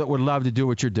people that would love to do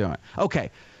what you're doing.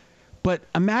 Okay. But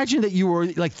imagine that you were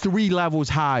like 3 levels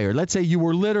higher. Let's say you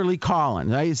were literally calling,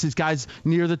 right? This guy's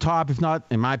near the top, if not,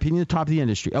 in my opinion, the top of the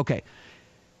industry. Okay.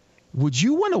 Would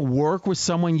you want to work with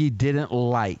someone you didn't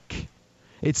like?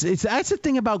 That's the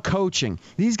thing about coaching.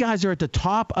 These guys are at the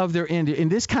top of their end.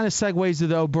 And this kind of segues to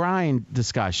the O'Brien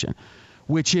discussion,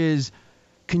 which is,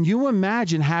 can you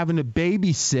imagine having to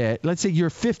babysit? Let's say you're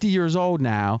 50 years old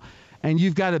now, and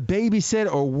you've got to babysit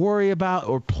or worry about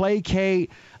or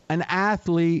placate an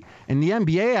athlete, and the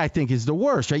NBA, I think, is the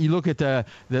worst, right? You look at the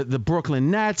Brooklyn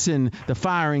Nets and the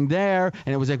firing there,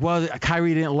 and it was like, well,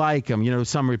 Kyrie didn't like him,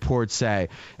 some reports say,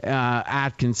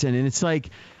 Atkinson. And it's like,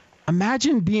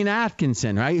 imagine being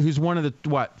Atkinson, right, who's one of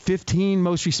the, 15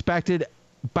 most respected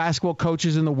basketball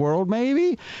coaches in the world,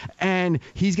 maybe? And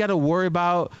he's got to worry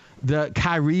about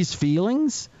Kyrie's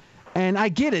feelings. And I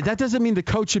get it. That doesn't mean the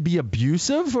coach should be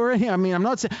abusive or anything. I mean,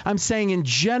 I'm saying in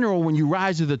general, when you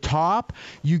rise to the top,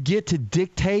 you get to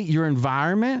dictate your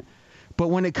environment. But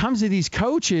when it comes to these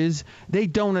coaches, they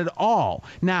don't at all.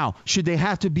 Now, should they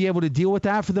have to be able to deal with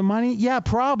that for the money? Yeah,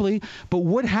 probably. But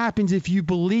what happens if you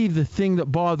believe the thing that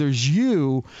bothers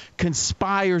you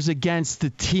conspires against the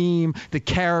team, the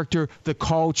character, the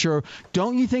culture?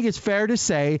 Don't you think it's fair to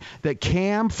say that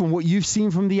Cam, from what you've seen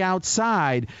from the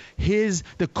outside,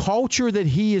 the culture that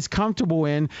he is comfortable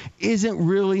in isn't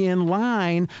really in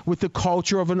line with the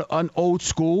culture of an old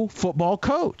school football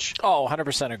coach? Oh,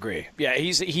 100% agree. Yeah,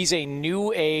 he's a new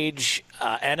age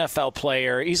NFL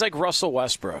player. He's like Russell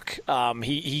Westbrook.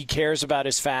 He cares about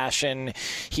his fashion.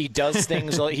 He does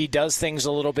things. He does things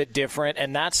a little bit different,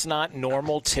 and that's not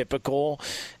normal, typical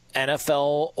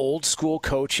NFL old school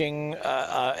coaching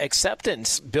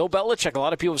acceptance. Bill Belichick, a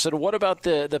lot of people said, what about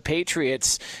the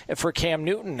Patriots for Cam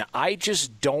Newton? I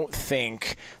just don't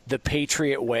think the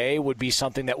Patriot way would be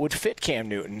something that would fit Cam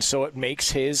Newton. So it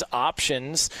makes his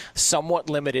options somewhat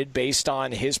limited based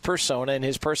on his persona and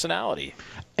his personality.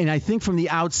 And I think from the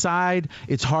outside,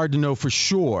 it's hard to know for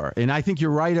sure. And I think you're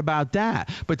right about that.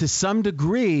 But to some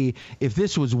degree, if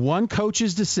this was one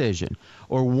coach's decision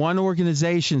or one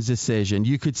organization's decision,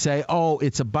 you could say, oh,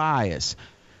 it's a bias.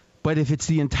 But if it's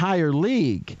the entire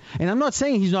league, and I'm not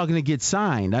saying he's not going to get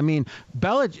signed. I mean,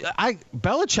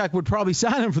 Belichick would probably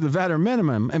sign him for the veteran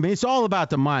minimum. I mean, it's all about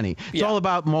the money. It's all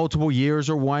about multiple years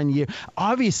or 1 year.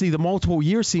 Obviously, the multiple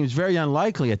years seems very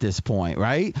unlikely at this point,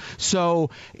 right?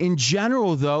 So in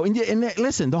general, though, and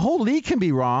listen, the whole league can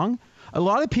be wrong. A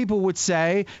lot of people would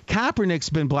say Kaepernick's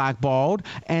been blackballed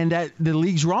and that the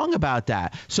league's wrong about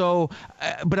that. So,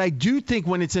 but I do think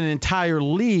when it's an entire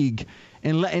league,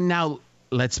 and now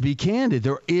let's be candid,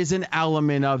 there is an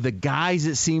element of the guys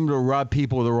that seem to rub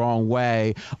people the wrong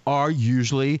way are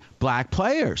usually black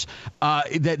players.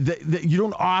 That you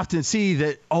don't often see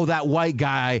that, that white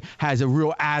guy has a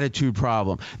real attitude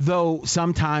problem, though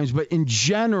sometimes. But in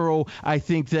general, I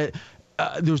think that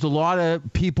there's a lot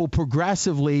of people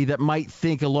progressively that might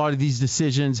think a lot of these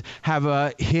decisions have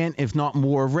a hint, if not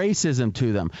more, of racism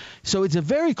to them. So it's a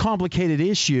very complicated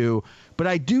issue, but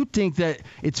I do think that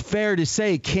it's fair to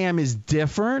say Cam is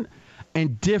different,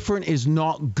 and different is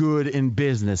not good in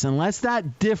business. Unless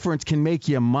that difference can make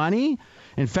you money.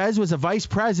 And Fez was a vice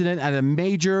president at a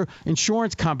major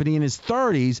insurance company in his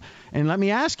 30s. And let me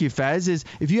ask you, Fez, is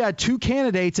if you had two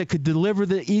candidates that could deliver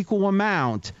the equal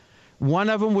amount,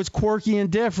 one of them was quirky and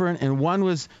different, and one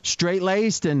was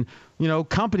straight-laced and,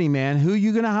 company man, who are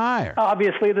you going to hire?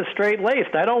 Obviously the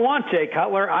straight-laced. I don't want Jay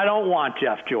Cutler. I don't want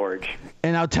Jeff George.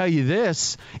 And I'll tell you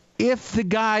this. If the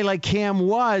guy like Cam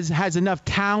has enough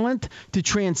talent to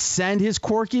transcend his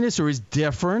quirkiness or his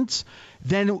difference,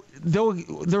 then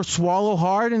they'll swallow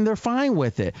hard and they're fine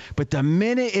with it. But the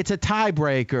minute it's a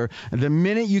tiebreaker, the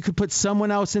minute you could put someone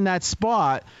else in that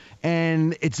spot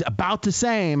and it's about the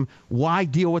same, why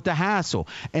deal with the hassle?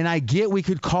 And I get we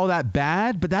could call that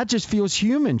bad, but that just feels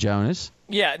human, Jonas.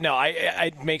 Yeah, no,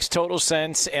 it makes total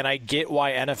sense, and I get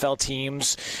why NFL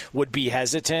teams would be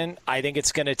hesitant. I think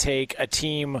it's going to take a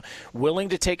team willing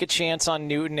to take a chance on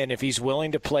Newton, and if he's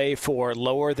willing to play for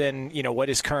lower than what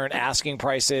his current asking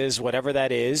price is, whatever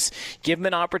that is, give him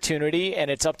an opportunity,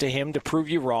 and it's up to him to prove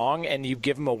you wrong, and you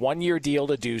give him a 1-year deal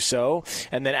to do so.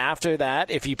 And then after that,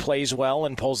 if he plays well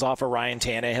and pulls off a Ryan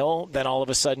Tannehill, then all of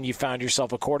a sudden you found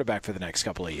yourself a quarterback for the next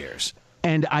couple of years.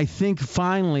 And I think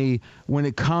finally, when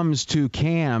it comes to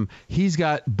Cam, he's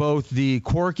got both the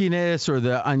quirkiness or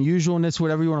the unusualness,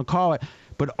 whatever you want to call it,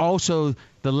 but also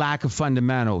the lack of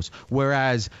fundamentals.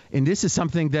 Whereas, and this is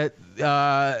something that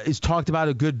is talked about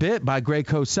a good bit by Greg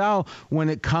Cosell when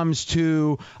it comes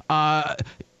to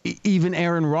even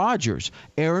Aaron Rodgers.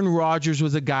 Aaron Rodgers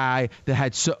was a guy that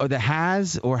had so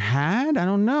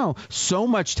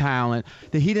much talent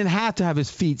that he didn't have to have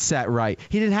his feet set right.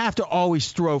 He didn't have to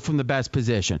always throw from the best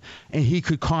position, and he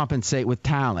could compensate with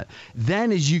talent.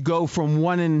 Then as you go from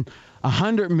 1 in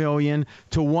 100 million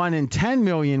to 1 in 10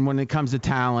 million when it comes to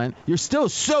talent, you're still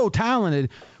so talented,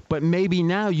 but maybe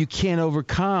now you can't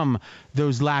overcome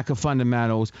those lack of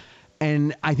fundamentals.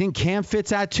 And I think Cam fits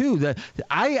that too.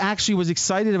 I actually was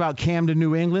excited about Cam to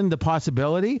New England, the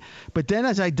possibility. But then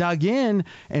as I dug in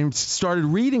and started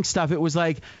reading stuff, it was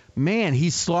like, man,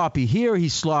 he's sloppy here,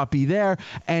 he's sloppy there,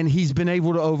 and he's been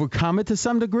able to overcome it to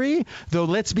some degree. Though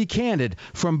let's be candid,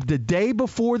 from the day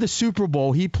before the Super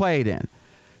Bowl he played in,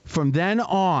 from then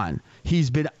on, he's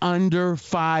been under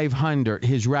 500,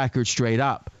 his record straight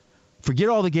up. Forget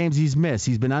all the games he's missed.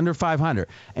 He's been under 500.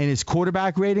 And his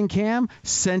quarterback rating, Cam,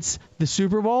 since the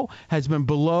Super Bowl has been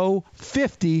below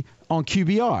 50 on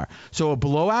QBR. So a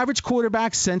below-average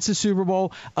quarterback since the Super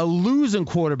Bowl, a losing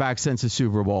quarterback since the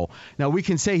Super Bowl. Now, we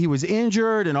can say he was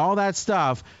injured and all that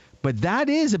stuff, but that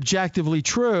is objectively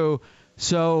true.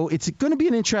 So it's going to be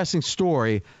an interesting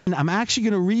story. And I'm actually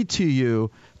going to read to you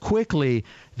quickly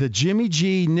the Jimmy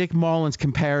G, Nick Mullins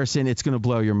comparison. It's going to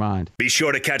blow your mind. Be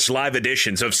sure to catch live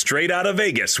editions of Straight Outta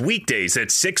Vegas weekdays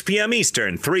at 6 p.m.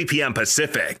 Eastern, 3 p.m.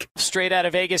 Pacific. Straight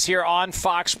Outta Vegas here on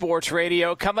Fox Sports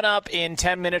Radio. Coming up in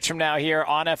 10 minutes from now here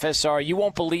on FSR, you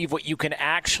won't believe what you can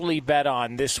actually bet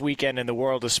on this weekend in the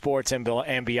world of sports and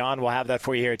beyond. We'll have that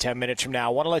for you here 10 minutes from now.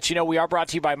 I want to let you know we are brought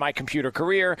to you by My Computer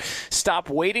Career. Stop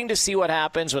waiting to see what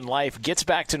happens when life gets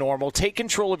back to normal. Take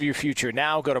control of your future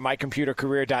now. Go to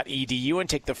mycomputercareer.edu and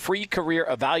take the free career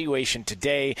evaluation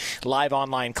today. Live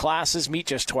online classes meet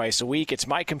just twice a week. It's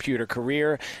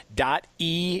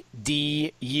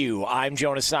mycomputercareer.edu. I'm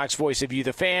Jonas Knox, voice of You,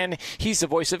 the fan. He's the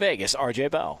voice of Vegas,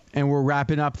 RJ Bell. And we're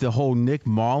wrapping up the whole Nick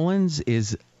Mullins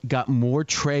is got more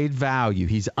trade value.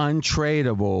 He's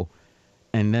untradeable.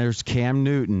 And there's Cam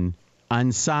Newton,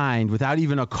 unsigned, without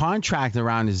even a contract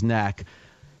around his neck.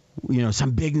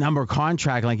 Some big number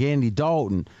contract like Andy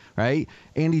Dalton, right?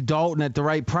 Andy Dalton at the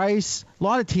right price. A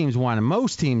lot of teams want him.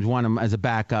 Most teams want him as a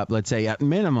backup, let's say, at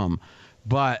minimum.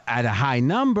 But at a high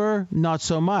number, not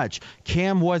so much.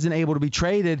 Cam wasn't able to be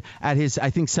traded at his,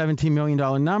 I think, $17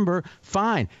 million number.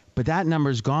 Fine. But that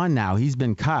number's gone now. He's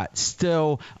been cut.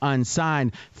 Still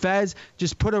unsigned. Fez,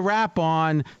 just put a wrap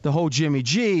on the whole Jimmy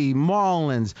G,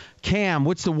 Mullins, Cam.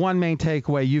 What's the one main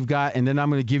takeaway you've got? And then I'm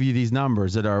going to give you these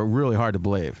numbers that are really hard to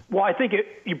believe. Well, I think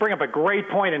you bring up a great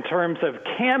point in terms of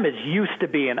Cam is used to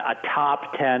being a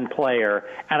top 10 player.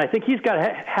 And I think he's got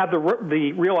to have the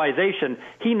realization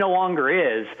he no longer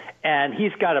is. And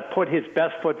he's got to put his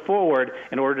best foot forward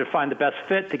in order to find the best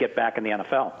fit to get back in the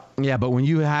NFL. Yeah, but when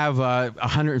you have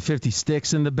 150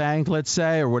 sticks in the bank, let's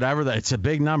say, or whatever, it's a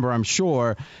big number, I'm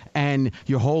sure, and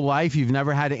your whole life you've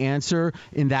never had to answer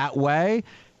in that way,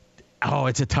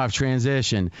 it's a tough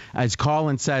transition. As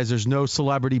Colin says, there's no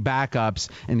celebrity backups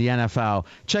in the NFL.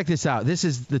 Check this out. This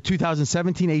is the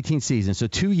 2017-18 season, so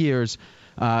 2 years,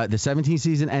 the 17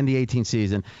 season and the 18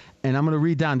 season. And I'm going to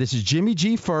read down. This is Jimmy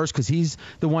G first because he's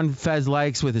the one Fez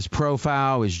likes with his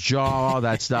profile, his jaw, all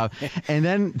that stuff. And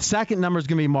then second number is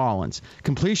going to be Mullins.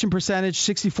 Completion percentage,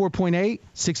 64.8,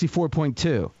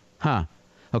 64.2.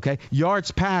 Okay.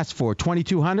 Yards passed for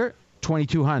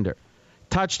 2,200.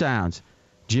 Touchdowns,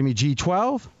 Jimmy G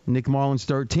 12, Nick Mullins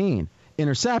 13.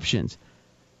 Interceptions,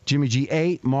 Jimmy G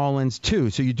 8, Mullins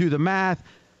 2. So you do the math.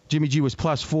 Jimmy G was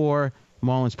 +4,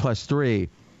 Mullins +3.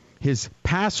 His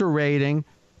passer rating,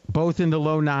 both in the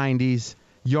low 90s.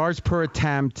 Yards per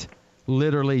attempt,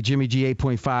 literally Jimmy G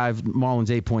 8.5, Mullins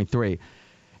 8.3.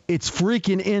 It's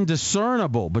freaking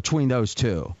indiscernible between those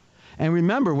two. And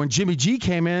remember, when Jimmy G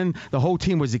came in, the whole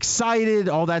team was excited,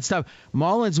 all that stuff.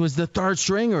 Mullins was the third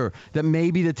stringer that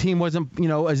maybe the team wasn't,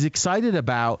 as excited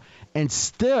about. And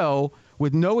still,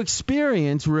 with no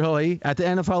experience really at the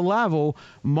NFL level,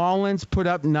 Mullins put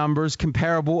up numbers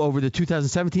comparable over the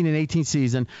 2017 and 18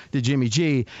 season to Jimmy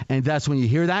G. And that's when you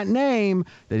hear that name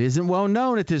that isn't well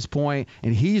known at this point,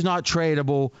 and he's not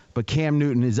tradable, but Cam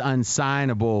Newton is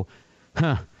unsignable.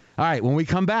 All right, when we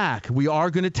come back, we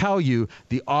are going to tell you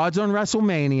the odds on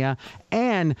WrestleMania,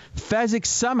 and Fezzik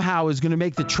somehow is going to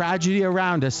make the tragedy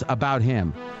around us about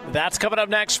him. That's coming up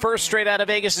next. First Straight Out of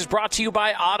Vegas is brought to you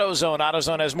by AutoZone.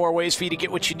 AutoZone has more ways for you to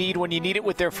get what you need when you need it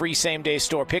with their free same-day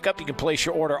store pickup. You can place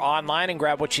your order online and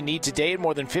grab what you need today at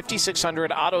more than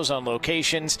 5,600 AutoZone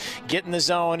locations. Get in the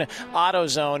zone.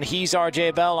 AutoZone. He's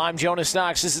RJ Bell. I'm Jonas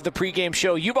Knox. This is the pregame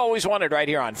show you've always wanted right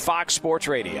here on Fox Sports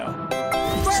Radio.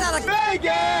 Straight Out of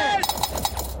Vegas!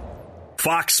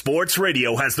 Fox Sports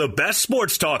Radio has the best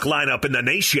sports talk lineup in the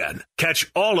nation.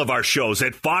 Catch all of our shows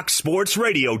at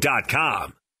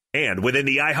foxsportsradio.com. And within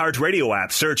the iHeartRadio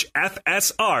app, search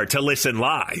FSR to listen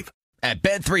live. At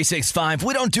Bet365,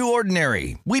 we don't do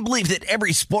ordinary. We believe that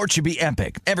every sport should be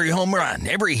epic. Every home run,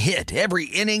 every hit, every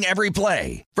inning, every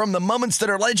play. From the moments that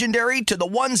are legendary to the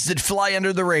ones that fly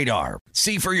under the radar.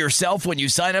 See for yourself when you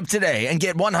sign up today and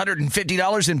get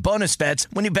 $150 in bonus bets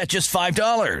when you bet just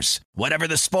 $5. Whatever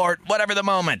the sport, whatever the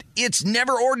moment, it's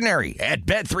never ordinary at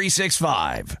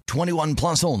Bet365. 21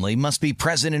 plus only. Must be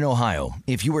present in Ohio.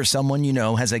 If you or someone you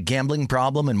know has a gambling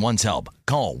problem and wants help,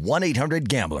 call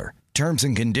 1-800-GAMBLER. Terms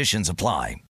and conditions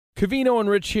apply. Covino and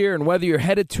Rich here, and whether you're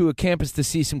headed to a campus to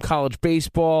see some college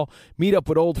baseball, meet up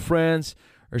with old friends,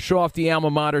 or show off the alma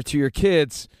mater to your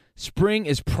kids, spring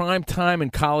is prime time in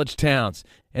college towns.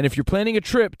 And if you're planning a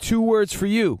trip, 2 words for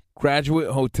you: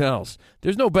 Graduate Hotels.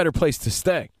 There's no better place to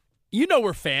stay. You know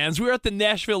we're fans. We were at the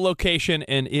Nashville location,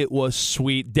 and it was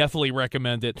sweet. Definitely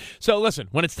recommend it. So listen,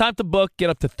 when it's time to book, get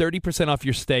up to 30% off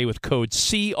your stay with code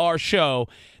CRSHOW.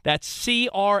 That's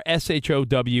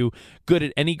CRSHOW. Good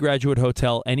at any Graduate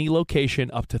Hotel, any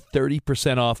location, up to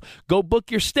 30% off. Go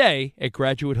book your stay at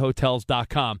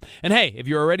graduatehotels.com. And hey, if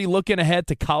you're already looking ahead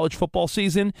to college football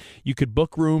season, you could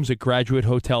book rooms at Graduate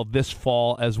Hotel this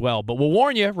fall as well. But we'll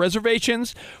warn you,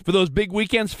 reservations for those big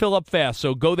weekends fill up fast,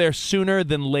 so go there sooner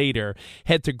than later.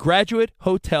 Head to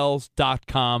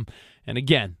graduatehotels.com. And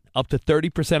again, up to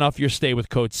 30% off your stay with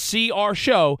code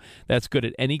CRSHOW. That's good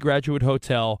at any Graduate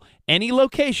Hotel, any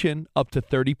location, up to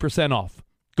 30% off.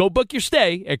 Go book your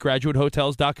stay at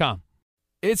graduatehotels.com.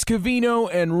 It's Covino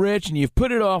and Rich, and you've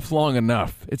put it off long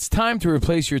enough. It's time to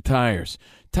replace your tires.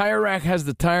 Tire Rack has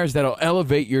the tires that'll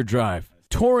elevate your drive.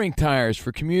 Touring tires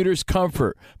for commuters'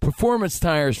 comfort. Performance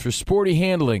tires for sporty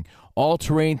handling.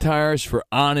 All-terrain tires for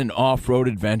on- and off-road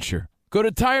adventure. Go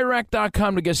to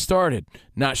TireRack.com to get started.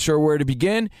 Not sure where to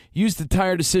begin? Use the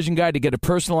Tire Decision Guide to get a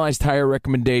personalized tire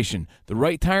recommendation. The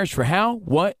right tires for how,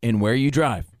 what, and where you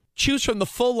drive. Choose from the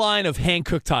full line of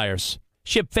hand-cooked tires.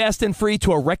 Ship fast and free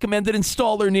to a recommended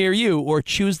installer near you, or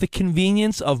choose the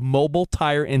convenience of mobile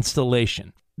tire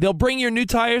installation. They'll bring your new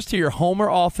tires to your home or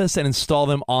office and install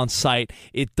them on site.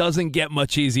 It doesn't get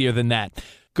much easier than that.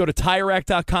 Go to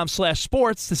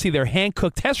TireRack.com/sports to see their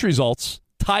hand-cooked test results,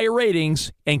 tire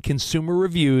ratings, and consumer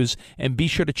reviews, and be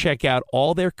sure to check out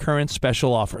all their current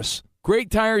special offers.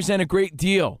 Great tires and a great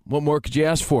deal. What more could you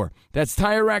ask for? That's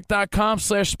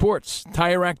TireRack.com/sports.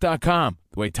 TireRack.com,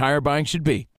 the way tire buying should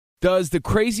be. Does the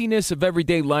craziness of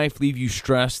everyday life leave you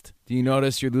stressed? Do you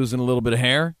notice you're losing a little bit of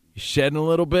hair? You're shedding a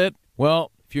little bit?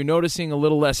 Well, if you're noticing a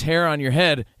little less hair on your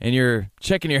head and you're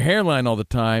checking your hairline all the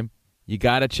time, you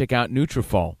got to check out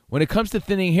Nutrafol. When it comes to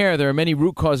thinning hair, there are many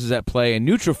root causes at play, and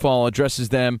Nutrafol addresses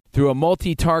them through a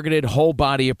multi-targeted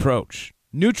whole-body approach.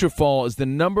 Nutrafol is the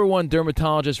 #1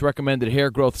 dermatologist-recommended hair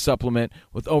growth supplement,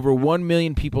 with over 1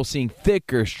 million people seeing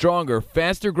thicker, stronger,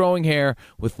 faster-growing hair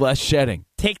with less shedding.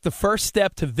 Take the first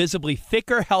step to visibly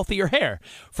thicker, healthier hair.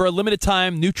 For a limited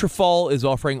time, Nutrafol is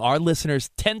offering our listeners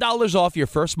 $10 off your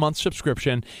first month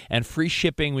subscription and free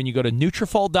shipping when you go to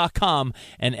Nutrafol.com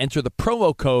and enter the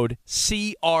promo code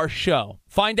CRSHOW.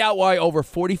 Find out why over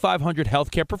 4,500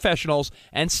 healthcare professionals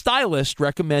and stylists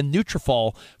recommend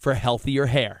Nutrafol for healthier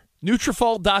hair.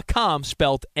 Nutrafol.com,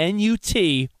 spelled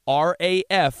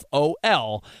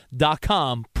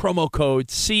Nutrafol.com, promo code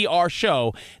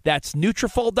CRSHOW. That's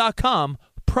Nutrafol.com,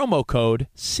 promo code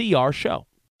CRSHOW.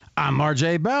 I'm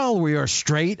RJ Bell. We are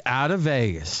straight out of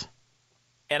Vegas.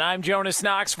 And I'm Jonas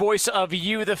Knox, voice of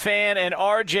You, the Fan. And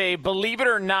RJ, believe it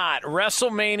or not,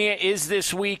 WrestleMania is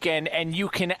this weekend, and you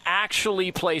can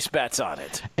actually place bets on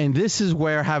it. And this is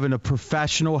where having a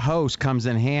professional host comes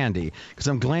in handy, because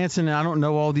I'm glancing and I don't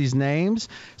know all these names.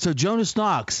 So Jonas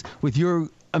Knox, with your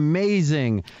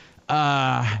amazing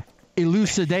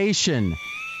elucidation,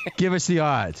 give us the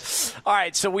odds. All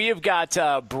right, so we have got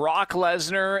Brock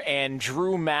Lesnar and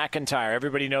Drew McIntyre.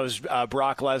 Everybody knows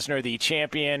Brock Lesnar, the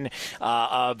champion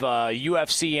of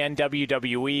UFC and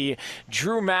WWE.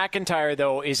 Drew McIntyre,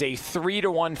 though, is a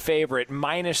 3-1 favorite,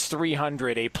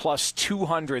 -300, a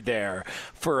 +200 there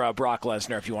for Brock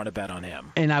Lesnar if you want to bet on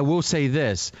him. And I will say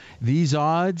this, these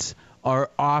odds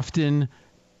are often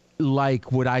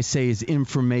like what I say is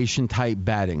information type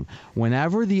betting.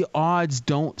 Whenever the odds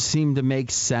don't seem to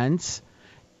make sense,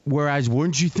 whereas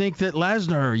wouldn't you think that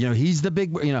Lesnar, he's the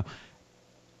big,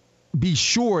 be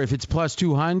sure if it's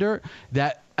 +200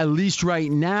 that at least right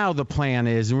now the plan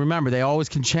is, and remember they always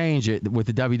can change it with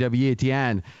the WWE at the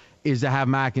end, is to have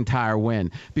McIntyre win,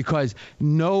 because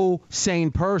no sane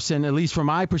person, at least from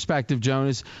my perspective,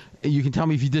 Jonas, you can tell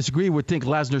me if you disagree, would think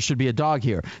Lesnar should be a dog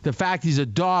here. The fact he's a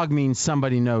dog means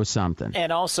somebody knows something.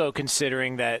 And also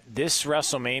considering that this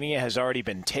WrestleMania has already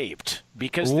been taped,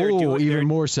 because they're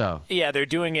more so. Yeah, they're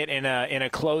doing it in a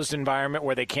closed environment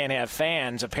where they can't have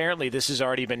fans. Apparently, this has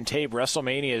already been taped.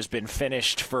 WrestleMania has been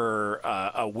finished for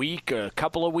a week, a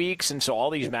couple of weeks, and so all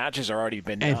these matches are already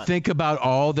been done. And think about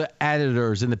all the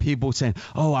editors and the people saying,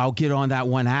 "Oh, I'll get on that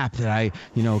one app that I,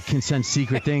 can send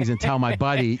secret things and tell my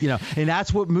buddy," and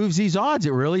that's what moves these odds.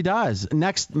 It really does.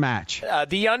 Next match.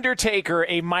 The Undertaker,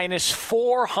 a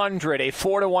 -400, a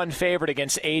 4-1 favorite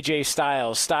against AJ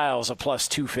Styles. Styles, a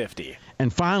 +250.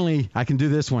 And finally, I can do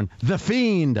this one. The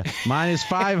Fiend,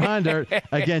 -500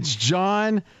 against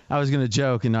John. I was going to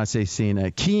joke and not say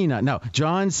Cena.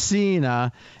 John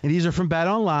Cena. And these are from Bet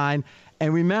Online.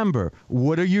 And remember,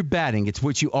 what are you betting? It's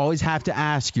what you always have to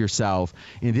ask yourself.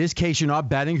 In this case, you're not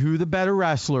betting who the better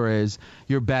wrestler is.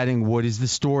 You're betting what is the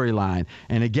storyline.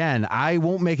 And again, I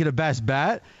won't make it a best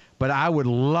bet, but I would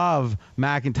love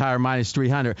McIntyre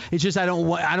 -300. It's just I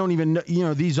don't even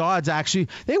know, these odds actually,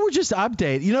 they were just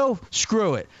updated.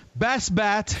 Screw it. Best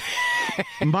bet,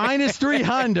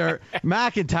 -300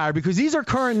 McIntyre, because these are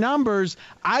current numbers.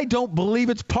 I don't believe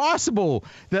it's possible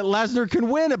that Lesnar can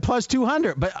win at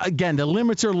 +200. But again, the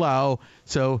limits are low.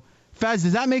 So, Fez,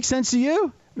 does that make sense to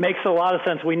you? Makes a lot of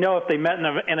sense. We know if they met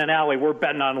in an alley, we're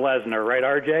betting on Lesnar, right,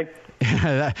 RJ?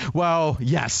 Well,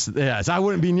 yes. I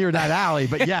wouldn't be near that alley,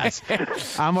 but yes.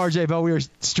 I'm RJ Bell. We are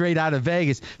straight out of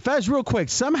Vegas. Fez, real quick,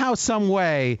 somehow, some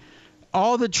way,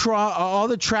 all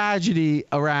the tragedy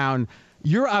around,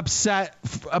 you're upset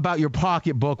about your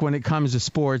pocketbook when it comes to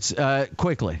sports.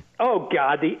 Quickly. Oh,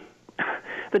 God.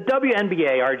 The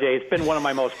WNBA, RJ, has been one of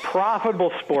my most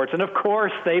profitable sports. And, of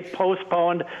course, they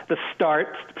postponed the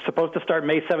start, supposed to start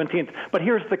May 17th. But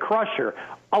here's the crusher.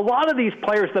 A lot of these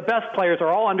players, the best players, are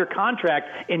all under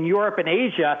contract in Europe and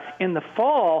Asia in the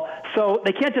fall. So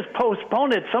they can't just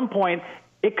postpone it. At some point,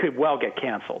 it could well get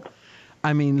canceled.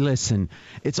 I mean, listen,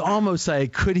 it's almost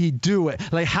like, could he do it?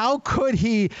 Like, how could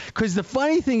he? Because the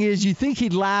funny thing is, you think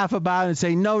he'd laugh about it and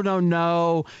say,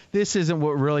 no, this isn't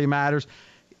what really matters.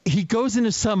 He goes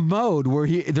into some mode where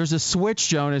there's a switch,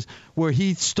 Jonas, where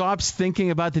he stops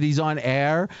thinking about that he's on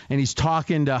air and he's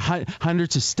talking to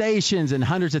hundreds of stations and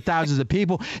hundreds of thousands of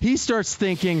people. He starts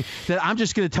thinking that I'm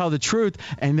just going to tell the truth,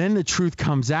 and then the truth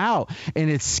comes out, and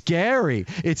it's scary.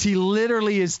 He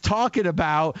literally is talking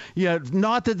about,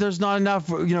 not that there's not enough,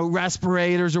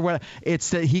 respirators or what. It's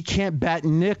that he can't bet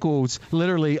nickels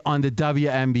literally on the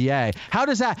WNBA. How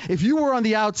does that, if you were on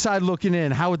the outside looking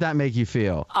in, how would that make you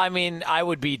feel? I mean, I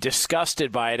would be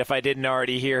disgusted by it if I didn't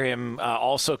already hear him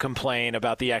also complain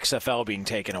about the XFL being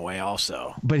taken away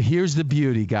also. But here's the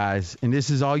beauty, guys, and this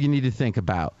is all you need to think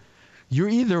about. You're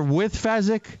either with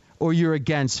Fezzik or you're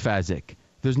against Fezzik.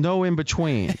 There's no in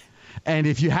between. And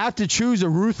if you have to choose a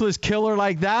ruthless killer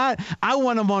like that, I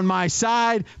want him on my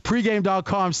side.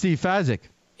 Pregame.com, Steve Fezzik.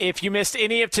 If you missed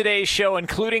any of today's show,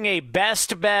 including a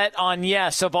best bet on,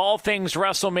 yes, of all things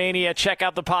WrestleMania, check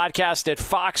out the podcast at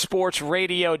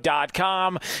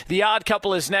foxsportsradio.com. The Odd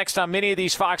Couple is next on many of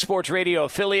these Fox Sports Radio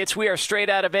affiliates. We are straight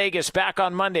out of Vegas, back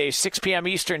on Monday, 6 p.m.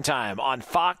 Eastern Time on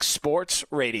Fox Sports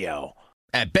Radio.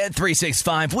 At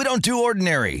Bet365, we don't do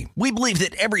ordinary. We believe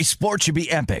that every sport should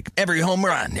be epic. Every home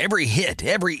run, every hit,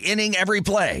 every inning, every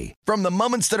play. From the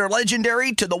moments that are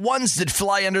legendary to the ones that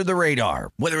fly under the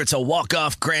radar. Whether it's a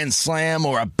walk-off grand slam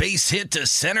or a base hit to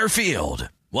center field.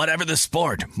 Whatever the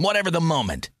sport, whatever the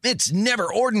moment. It's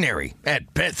never ordinary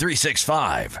at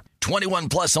Bet365. 21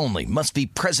 plus only. Must be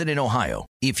present in Ohio.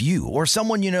 If you or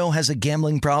someone you know has a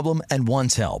gambling problem and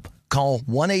wants help, call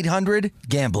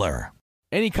 1-800-GAMBLER.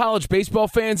 Any college baseball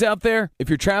fans out there? If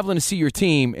you're traveling to see your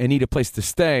team and need a place to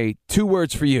stay, 2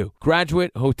 words for you: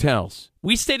 Graduate Hotels.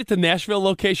 We stayed at the Nashville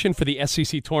location for the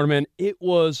SEC tournament. It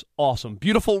was awesome.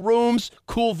 Beautiful rooms,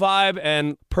 cool vibe,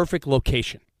 and perfect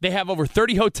location. They have over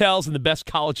 30 hotels in the best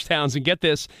college towns, and get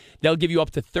this, they'll give you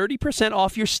up to 30%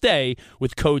 off your stay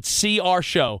with code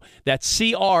CRSHOW. That's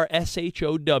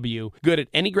CRSHOW. Good at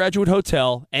any Graduate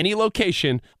Hotel, any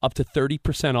location, up to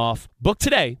 30% off. Book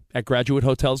today at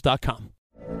graduatehotels.com.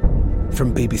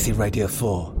 From BBC Radio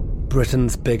 4,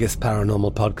 Britain's biggest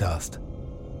paranormal podcast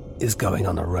is going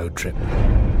on a road trip.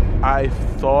 I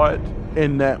thought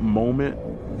in that moment,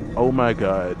 oh my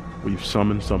God, we've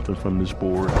summoned something from this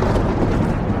board.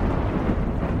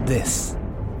 This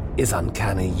is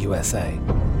Uncanny USA.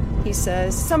 He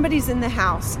says, somebody's in the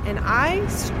house, and I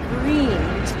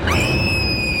screamed.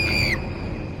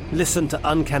 Listen to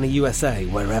Uncanny USA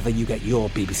wherever you get your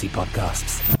BBC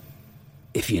podcasts,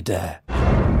 if you dare.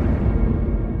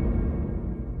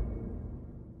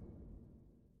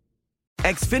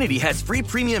 Xfinity has free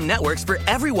premium networks for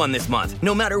everyone this month,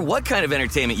 no matter what kind of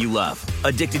entertainment you love.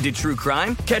 Addicted to true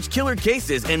crime? Catch killer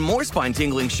cases and more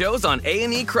spine-tingling shows on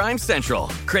A&E Crime Central.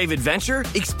 Crave adventure?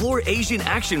 Explore Asian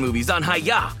action movies on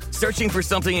Hi-YAH. Searching for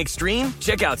something extreme?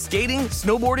 Check out skating,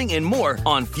 snowboarding, and more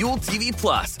on Fuel TV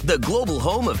Plus, the global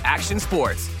home of action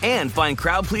sports. And find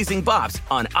crowd-pleasing bops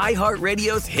on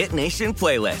iHeartRadio's Hit Nation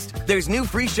playlist. There's new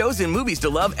free shows and movies to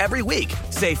love every week.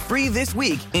 Say free this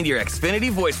week in your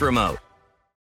Xfinity voice remote.